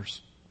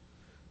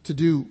to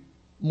do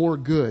more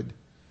good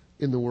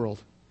in the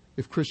world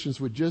if Christians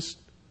would just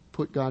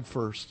put God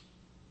first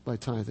by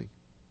tithing.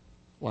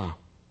 Wow.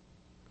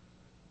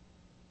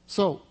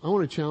 So, I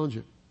want to challenge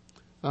you.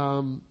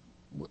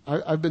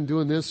 I've been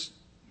doing this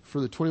for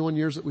the 21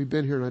 years that we've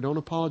been here, and I don't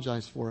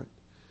apologize for it.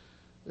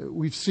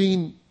 We've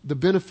seen the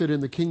benefit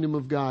in the kingdom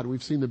of God.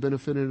 We've seen the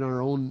benefit in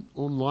our own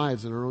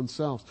lives and our own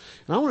selves.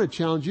 And I want to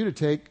challenge you to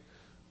take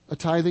a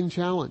tithing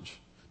challenge.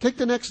 Take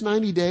the next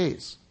 90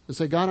 days and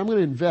say, God, I'm going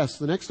to invest.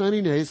 The next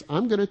 90 days,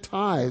 I'm going to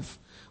tithe.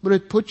 I'm going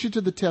to put you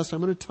to the test.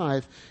 I'm going to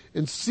tithe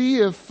and see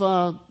if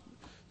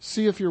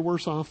you're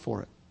worse off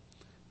for it.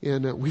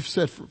 And we've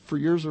said for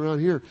years around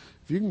here,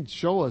 if you can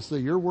show us that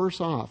you're worse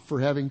off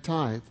for having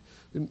tithe,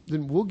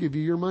 then we'll give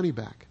you your money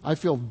back. I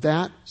feel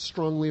that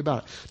strongly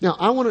about it. Now,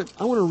 I want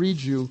to read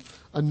you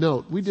a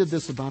note. We did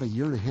this about a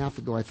year and a half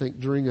ago, I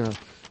think, during a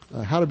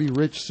How to Be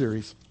Rich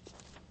series.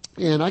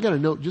 And I got a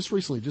note just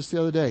recently, just the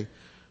other day,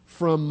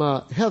 from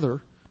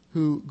Heather,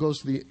 who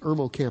goes to the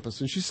Irmo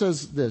campus. And she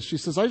says this. She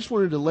says, I just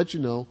wanted to let you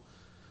know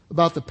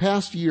about the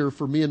past year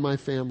for me and my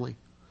family.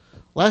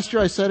 Last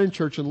year I sat in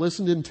church and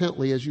listened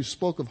intently as you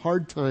spoke of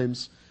hard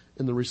times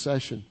and the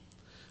recession.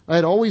 I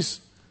had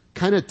always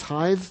kind of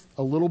tithed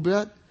a little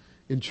bit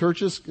in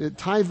churches.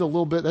 Tithed a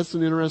little bit, that's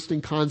an interesting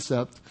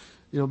concept,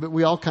 but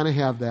we all kind of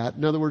have that.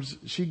 In other words,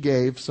 she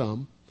gave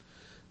some.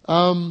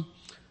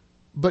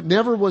 But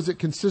never was it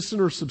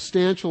consistent or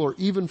substantial or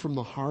even from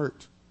the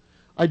heart.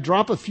 I'd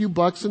drop a few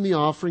bucks in the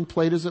offering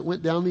plate as it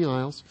went down the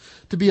aisles.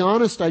 To be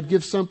honest, I'd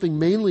give something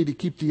mainly to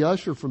keep the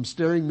usher from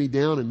staring me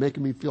down and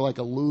making me feel like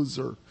a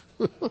loser.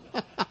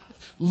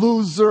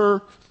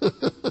 Loser.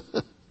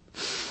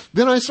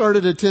 Then I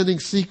started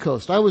attending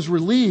Seacoast. I was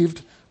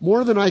relieved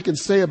more than I can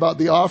say about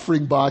the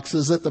offering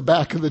boxes at the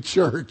back of the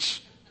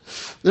church.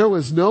 There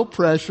was no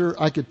pressure.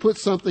 I could put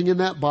something in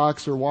that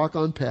box or walk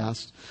on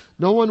past.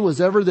 No one was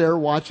ever there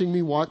watching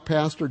me walk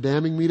past or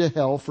damning me to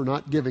hell for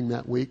not giving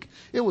that week.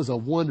 It was a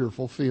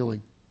wonderful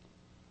feeling.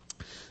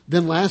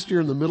 Then last year,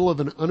 in the middle of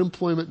an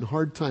unemployment and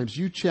hard times,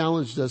 you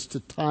challenged us to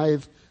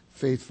tithe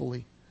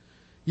faithfully.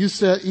 You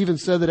even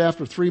said that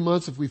after 3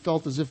 months, if we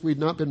felt as if we'd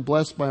not been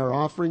blessed by our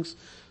offerings,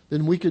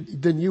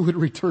 then you would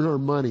return our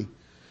money.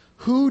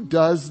 Who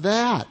does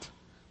that?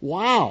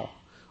 Wow.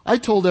 I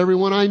told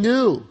everyone I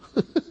knew.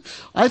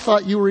 I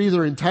thought you were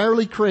either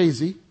entirely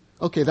crazy.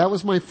 Okay, that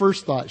was my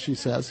first thought, she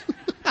says.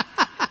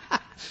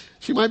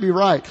 She might be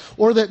right.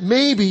 Or that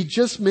maybe,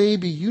 just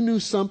maybe, you knew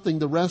something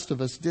the rest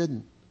of us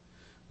didn't.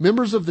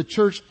 Members of the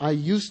church I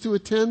used to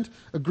attend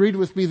agreed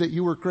with me that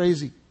you were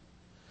crazy.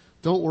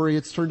 Don't worry,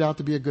 it's turned out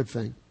to be a good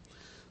thing.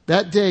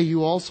 That day,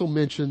 you also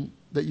mentioned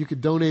that you could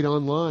donate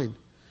online.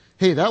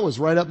 Hey, that was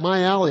right up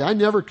my alley. I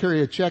never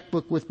carry a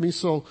checkbook with me,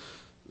 so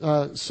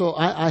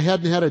I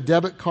hadn't had a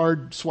debit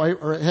card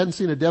swipe, or hadn't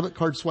seen a debit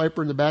card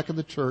swiper in the back of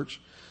the church.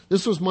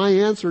 This was my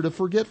answer to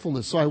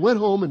forgetfulness. So I went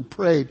home and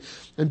prayed.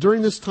 And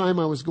during this time,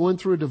 I was going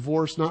through a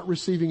divorce, not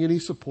receiving any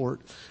support.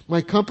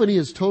 My company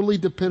is totally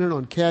dependent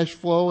on cash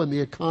flow and the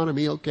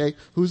economy. Okay,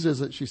 whose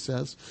isn't, she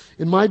says.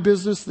 In my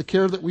business, the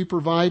care that we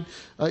provide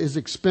is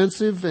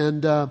expensive,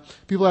 and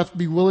people have to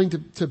be willing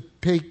to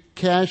pay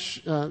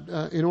cash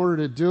in order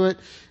to do it.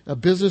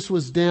 Business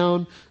was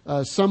down.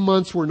 Some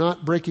months were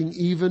not breaking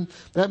even.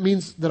 That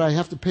means that I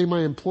have to pay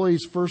my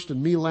employees first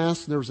and me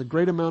last, and there was a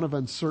great amount of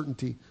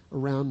uncertainty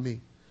around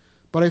me.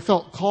 But I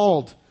felt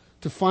called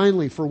to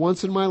finally, for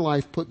once in my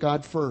life, put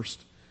God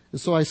first.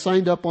 And so I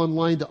signed up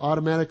online to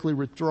automatically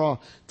withdraw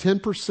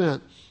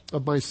 10%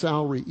 of my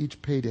salary each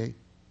payday.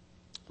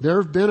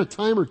 There have been a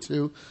time or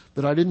two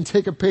that I didn't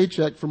take a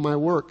paycheck from my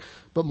work,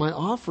 but my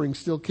offering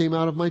still came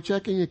out of my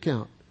checking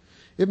account.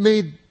 It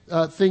made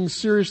things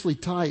seriously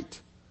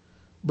tight.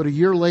 But a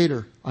year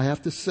later, I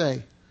have to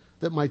say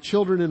that my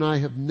children and I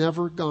have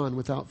never gone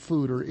without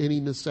food or any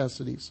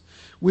necessities.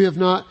 We have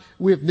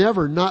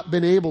never not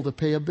been able to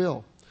pay a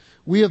bill.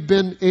 We have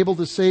been able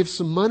to save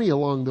some money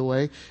along the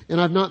way, and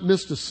I've not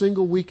missed a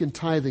single week in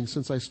tithing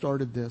since I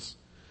started this.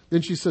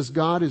 Then she says,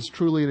 God is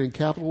truly, and in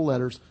capital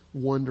letters,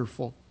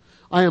 wonderful.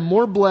 I am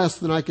more blessed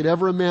than I could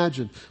ever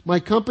imagine. My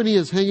company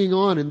is hanging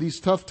on in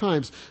these tough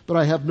times, but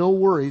I have no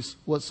worries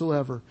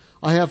whatsoever.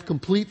 I have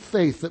complete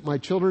faith that my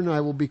children and I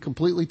will be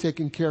completely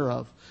taken care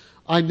of.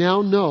 I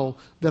now know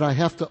that I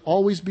have to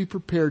always be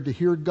prepared to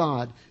hear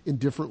God in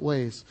different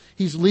ways.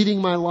 He's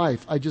leading my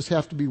life. I just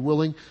have to be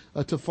willing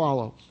to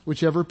follow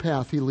whichever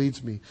path He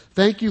leads me.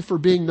 Thank you for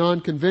being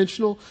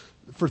non-conventional,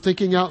 for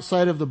thinking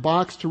outside of the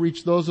box to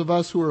reach those of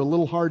us who are a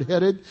little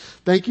hard-headed.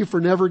 Thank you for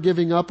never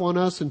giving up on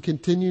us and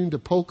continuing to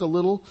poke a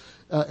little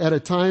at a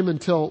time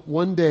until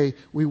one day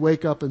we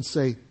wake up and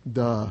say,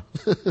 duh.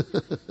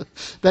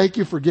 Thank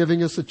you for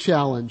giving us a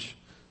challenge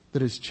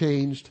that has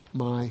changed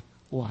my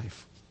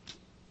life.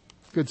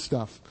 Good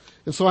stuff.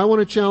 And so I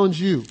want to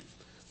challenge you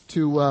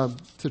to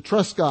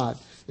trust God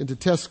and to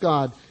test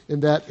God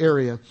in that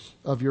area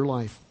of your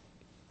life.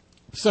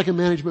 The second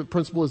management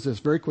principle is this,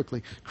 very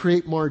quickly.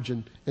 Create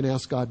margin and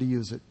ask God to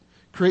use it.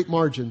 Create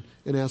margin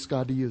and ask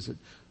God to use it.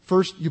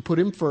 First, you put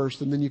Him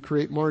first, and then you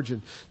create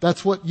margin.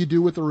 That's what you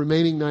do with the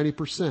remaining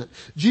 90%.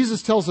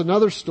 Jesus tells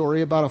another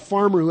story about a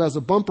farmer who has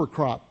a bumper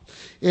crop.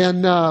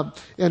 And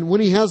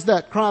when he has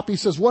that crop, he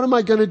says, what am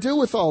I going to do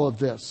with all of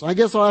this? I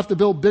guess I'll have to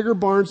build bigger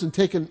barns and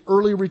take an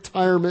early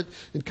retirement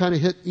and kind of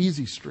hit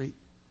easy street.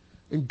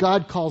 And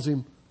God calls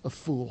him a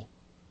fool.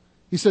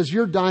 He says,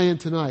 you're dying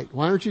tonight.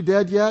 Why aren't you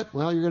dead yet?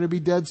 Well, you're going to be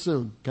dead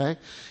soon, okay?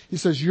 He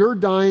says, you're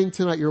dying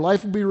tonight. Your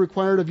life will be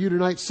required of you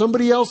tonight.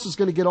 Somebody else is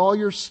going to get all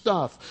your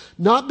stuff.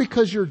 Not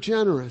because you're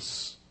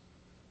generous,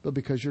 but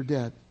because you're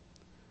dead.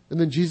 And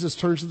then Jesus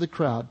turns to the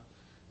crowd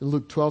in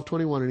Luke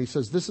 12:21, and he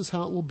says, this is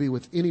how it will be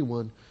with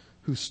anyone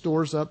who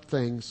stores up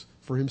things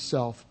for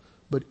himself,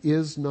 but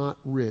is not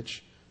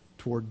rich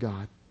toward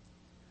God.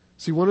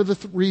 See, one of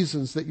the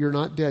reasons that you're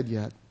not dead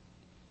yet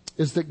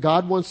is that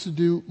God wants to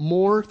do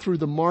more through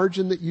the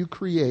margin that you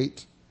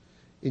create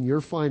in your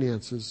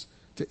finances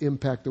to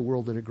impact the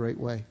world in a great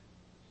way.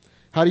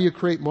 How do you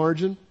create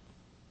margin?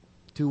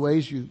 Two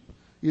ways. You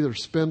either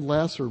spend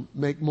less or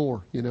make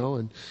more,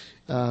 and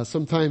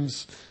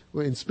sometimes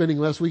in spending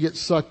less, we get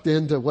sucked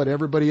into what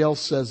everybody else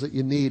says that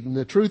you need. And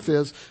the truth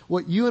is,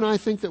 what you and I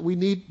think that we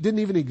need didn't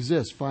even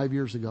exist 5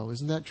 years ago.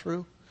 Isn't that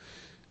true?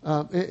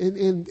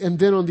 And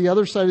then on the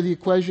other side of the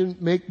equation,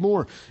 make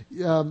more.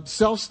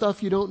 Sell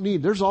stuff you don't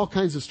need. There's all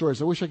kinds of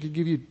stories. I wish I could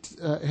give you,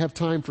 have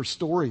time for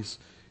stories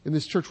in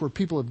this church where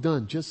people have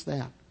done just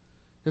that.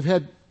 Have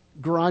had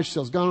garage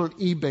sales, gone on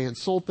eBay and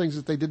sold things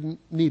that they didn't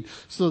need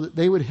so that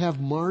they would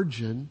have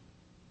margin,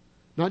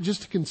 not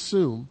just to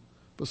consume,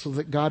 but so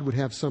that God would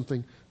have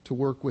something to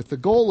work with. The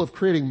goal of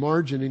creating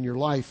margin in your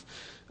life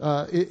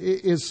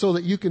is so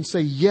that you can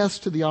say yes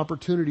to the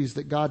opportunities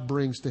that God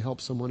brings to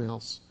help someone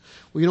else.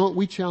 Well, you know what?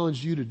 We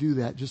challenged you to do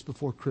that just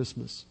before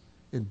Christmas.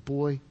 And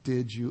boy,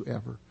 did you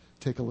ever.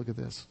 Take a look at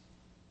this.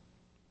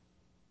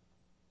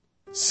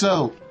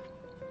 So,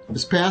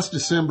 this past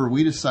December,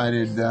 we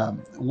decided,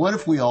 what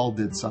if we all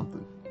did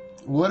something?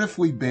 What if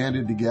we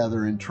banded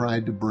together and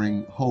tried to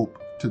bring hope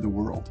to the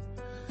world?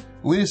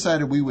 We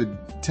decided we would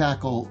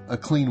tackle a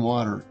clean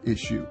water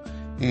issue.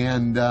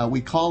 And we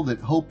called it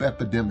Hope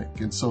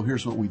Epidemic. And so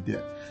here's what we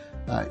did.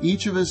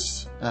 Each of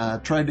us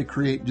tried to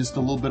create just a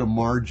little bit of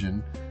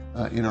margin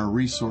in our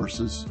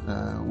resources.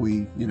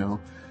 We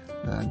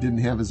didn't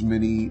have as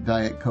many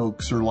Diet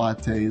Cokes or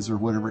lattes or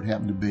whatever it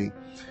happened to be.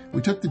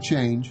 We took the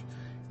change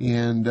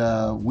and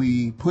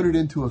we put it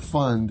into a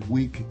fund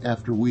week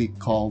after week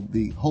called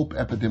the Hope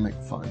Epidemic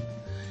Fund.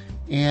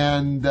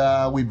 And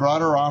we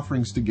brought our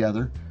offerings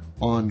together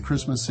on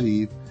Christmas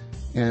Eve,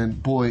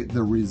 and boy,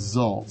 the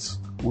results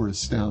were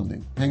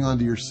astounding. Hang on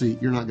to your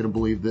seat. You're not going to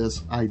believe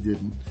this. I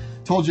didn't.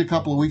 Told you a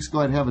couple of weeks ago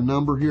I'd have a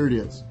number. Here it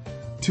is.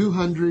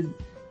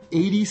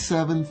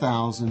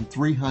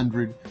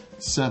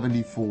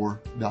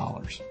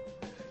 $287,374.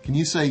 Can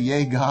you say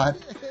yay, God?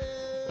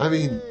 I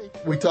mean,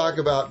 we talk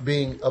about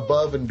being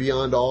above and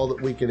beyond all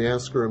that we can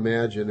ask or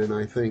imagine, and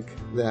I think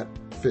that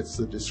fits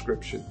the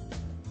description.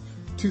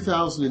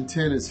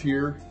 2010 is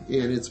here,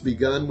 and it's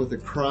begun with a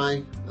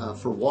cry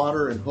for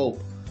water and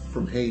hope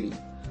from Haiti.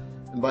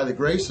 And by the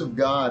grace of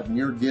God and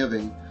your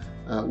giving,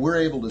 we're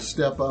able to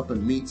step up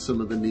and meet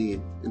some of the need.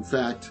 In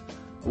fact,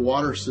 a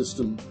water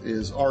system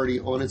is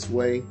already on its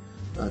way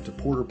to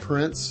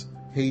Port-au-Prince,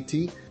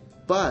 Haiti,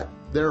 but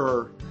there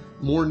are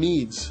more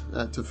needs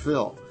to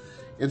fill.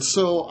 And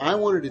so I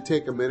wanted to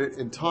take a minute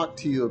and talk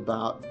to you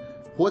about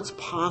what's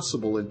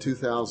possible in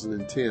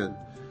 2010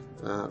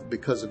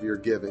 because of your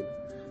giving.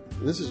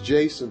 And this is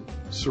Jason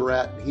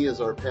Surratt. He is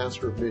our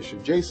pastor of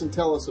mission. Jason,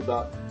 tell us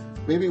about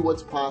maybe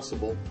what's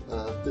possible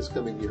this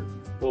coming year.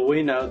 Well,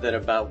 we know that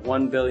about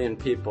 1 billion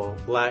people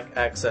lack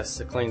access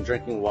to clean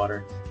drinking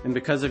water. And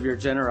because of your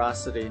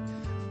generosity,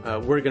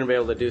 we're going to be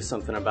able to do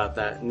something about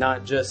that.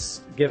 Not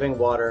just giving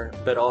water,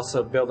 but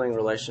also building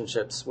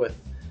relationships with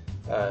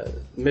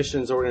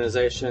missions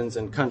organizations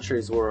and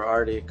countries where we're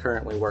already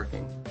currently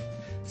working.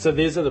 So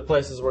these are the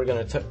places we're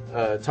going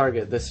to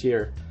target this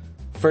year.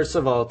 First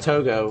of all,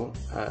 Togo,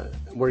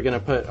 we're going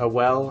to put a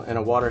well and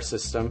a water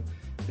system.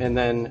 And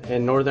then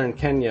in northern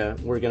Kenya,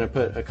 we're going to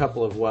put a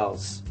couple of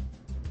wells.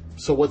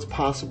 So what's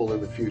possible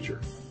in the future?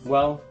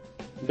 Well,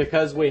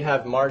 because we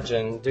have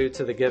margin due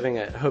to the giving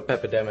at Hope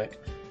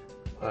Epidemic,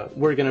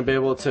 we're going to be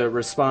able to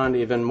respond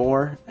even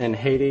more in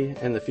Haiti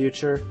in the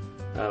future.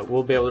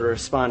 We'll be able to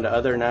respond to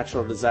other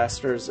natural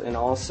disasters and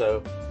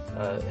also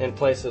in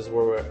places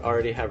where we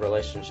already have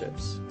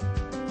relationships.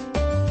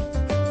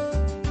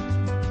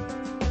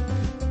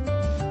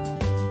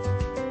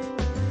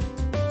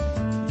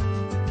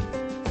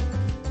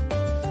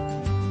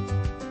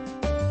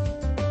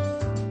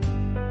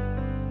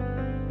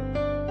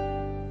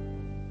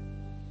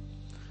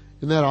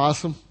 Isn't that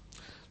awesome?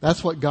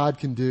 That's what God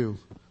can do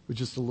with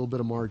just a little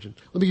bit of margin.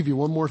 Let me give you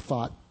one more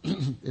thought,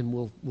 and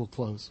we'll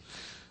close.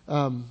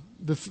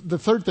 The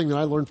third thing that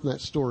I learned from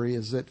that story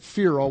is that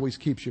fear always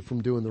keeps you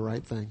from doing the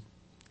right thing.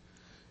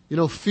 You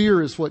know,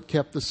 fear is what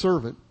kept the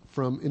servant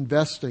from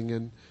investing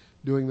and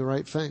doing the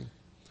right thing.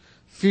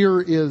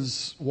 Fear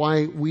is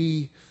why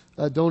we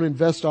don't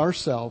invest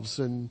ourselves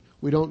and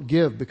we don't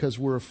give because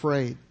we're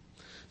afraid.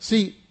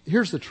 See,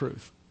 here's the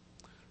truth.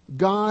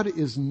 God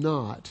is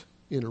not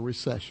in a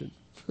recession.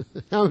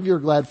 How many of you are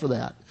glad for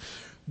that?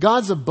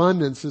 God's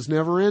abundance is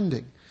never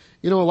ending.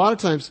 You know, a lot of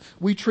times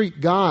we treat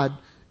God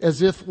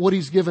as if what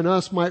He's given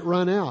us might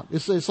run out.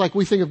 It's like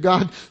we think of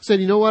God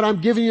saying, you know what,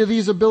 I'm giving you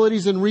these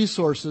abilities and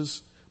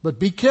resources, but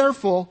be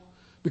careful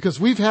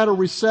Because we've had a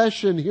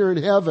recession here in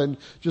heaven,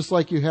 just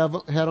like you have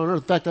had on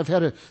earth. In fact, I've had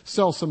to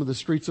sell some of the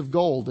streets of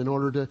gold in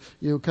order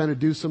to, kind of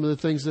do some of the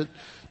things that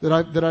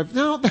I've,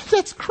 no,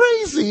 that's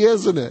crazy,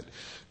 isn't it?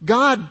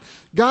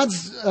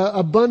 God's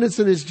abundance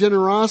and His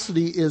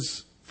generosity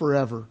is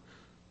forever.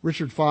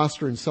 Richard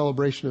Foster in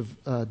Celebration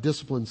of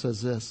Discipline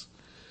says this,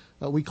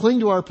 we cling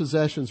to our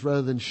possessions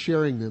rather than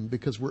sharing them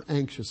because we're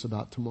anxious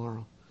about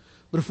tomorrow.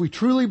 But if we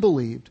truly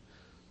believed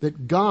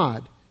that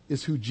God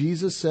is who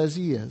Jesus says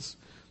He is,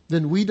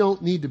 then we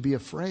don't need to be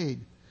afraid.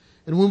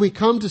 And when we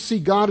come to see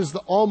God as the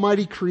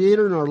Almighty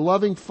Creator and our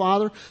loving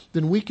Father,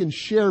 then we can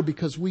share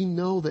because we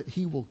know that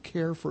He will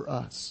care for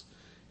us.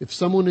 If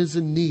someone is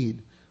in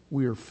need,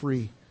 we are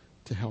free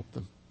to help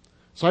them.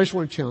 So I just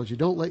want to challenge you,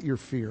 don't let your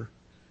fear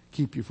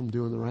keep you from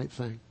doing the right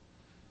thing.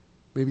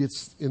 Maybe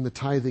it's in the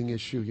tithing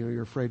issue.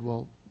 You're afraid,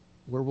 well,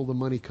 where will the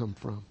money come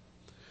from?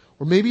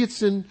 Or maybe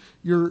it's in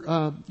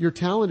your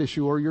talent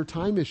issue or your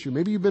time issue.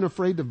 Maybe you've been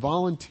afraid to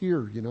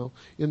volunteer,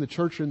 in the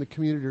church or in the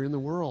community or in the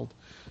world,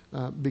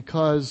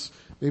 because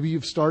maybe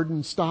you've started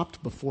and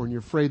stopped before and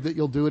you're afraid that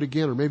you'll do it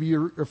again. Or maybe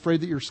you're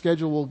afraid that your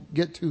schedule will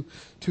get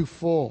too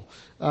full.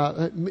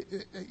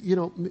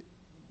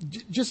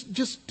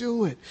 Just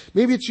do it.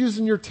 Maybe it's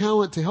using your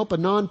talent to help a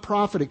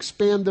nonprofit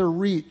expand their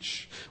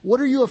reach.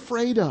 What are you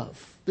afraid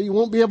of? That you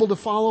won't be able to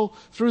follow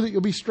through, that you'll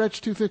be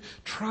stretched too thin?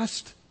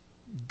 Trust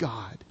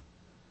God.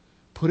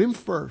 Put Him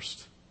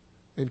first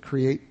and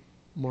create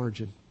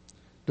margin.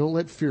 Don't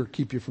let fear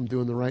keep you from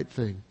doing the right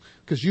thing,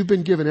 because you've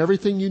been given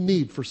everything you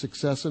need for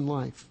success in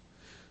life.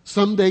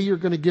 Someday you're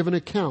going to give an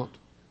account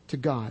to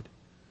God.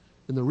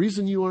 And the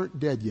reason you aren't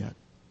dead yet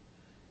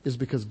is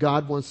because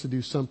God wants to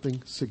do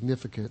something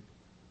significant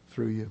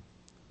through you.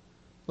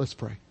 Let's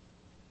pray.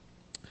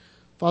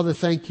 Father,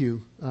 thank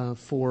you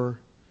for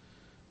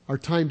our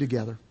time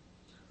together.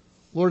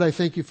 Lord, I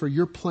thank you for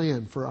your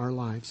plan for our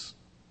lives.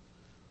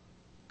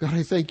 God,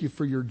 I thank you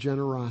for your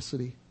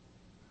generosity.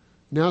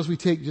 Now as we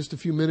take just a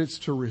few minutes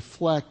to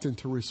reflect and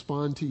to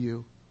respond to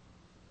you,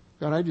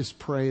 God, I just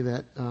pray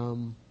that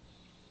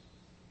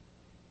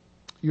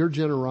your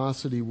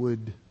generosity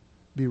would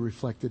be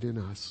reflected in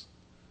us,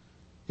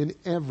 in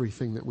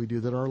everything that we do,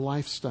 that our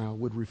lifestyle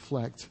would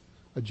reflect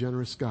a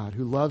generous God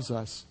who loves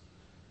us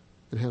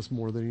and has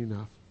more than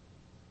enough.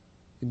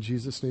 In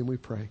Jesus' name we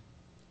pray.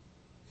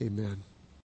 Amen.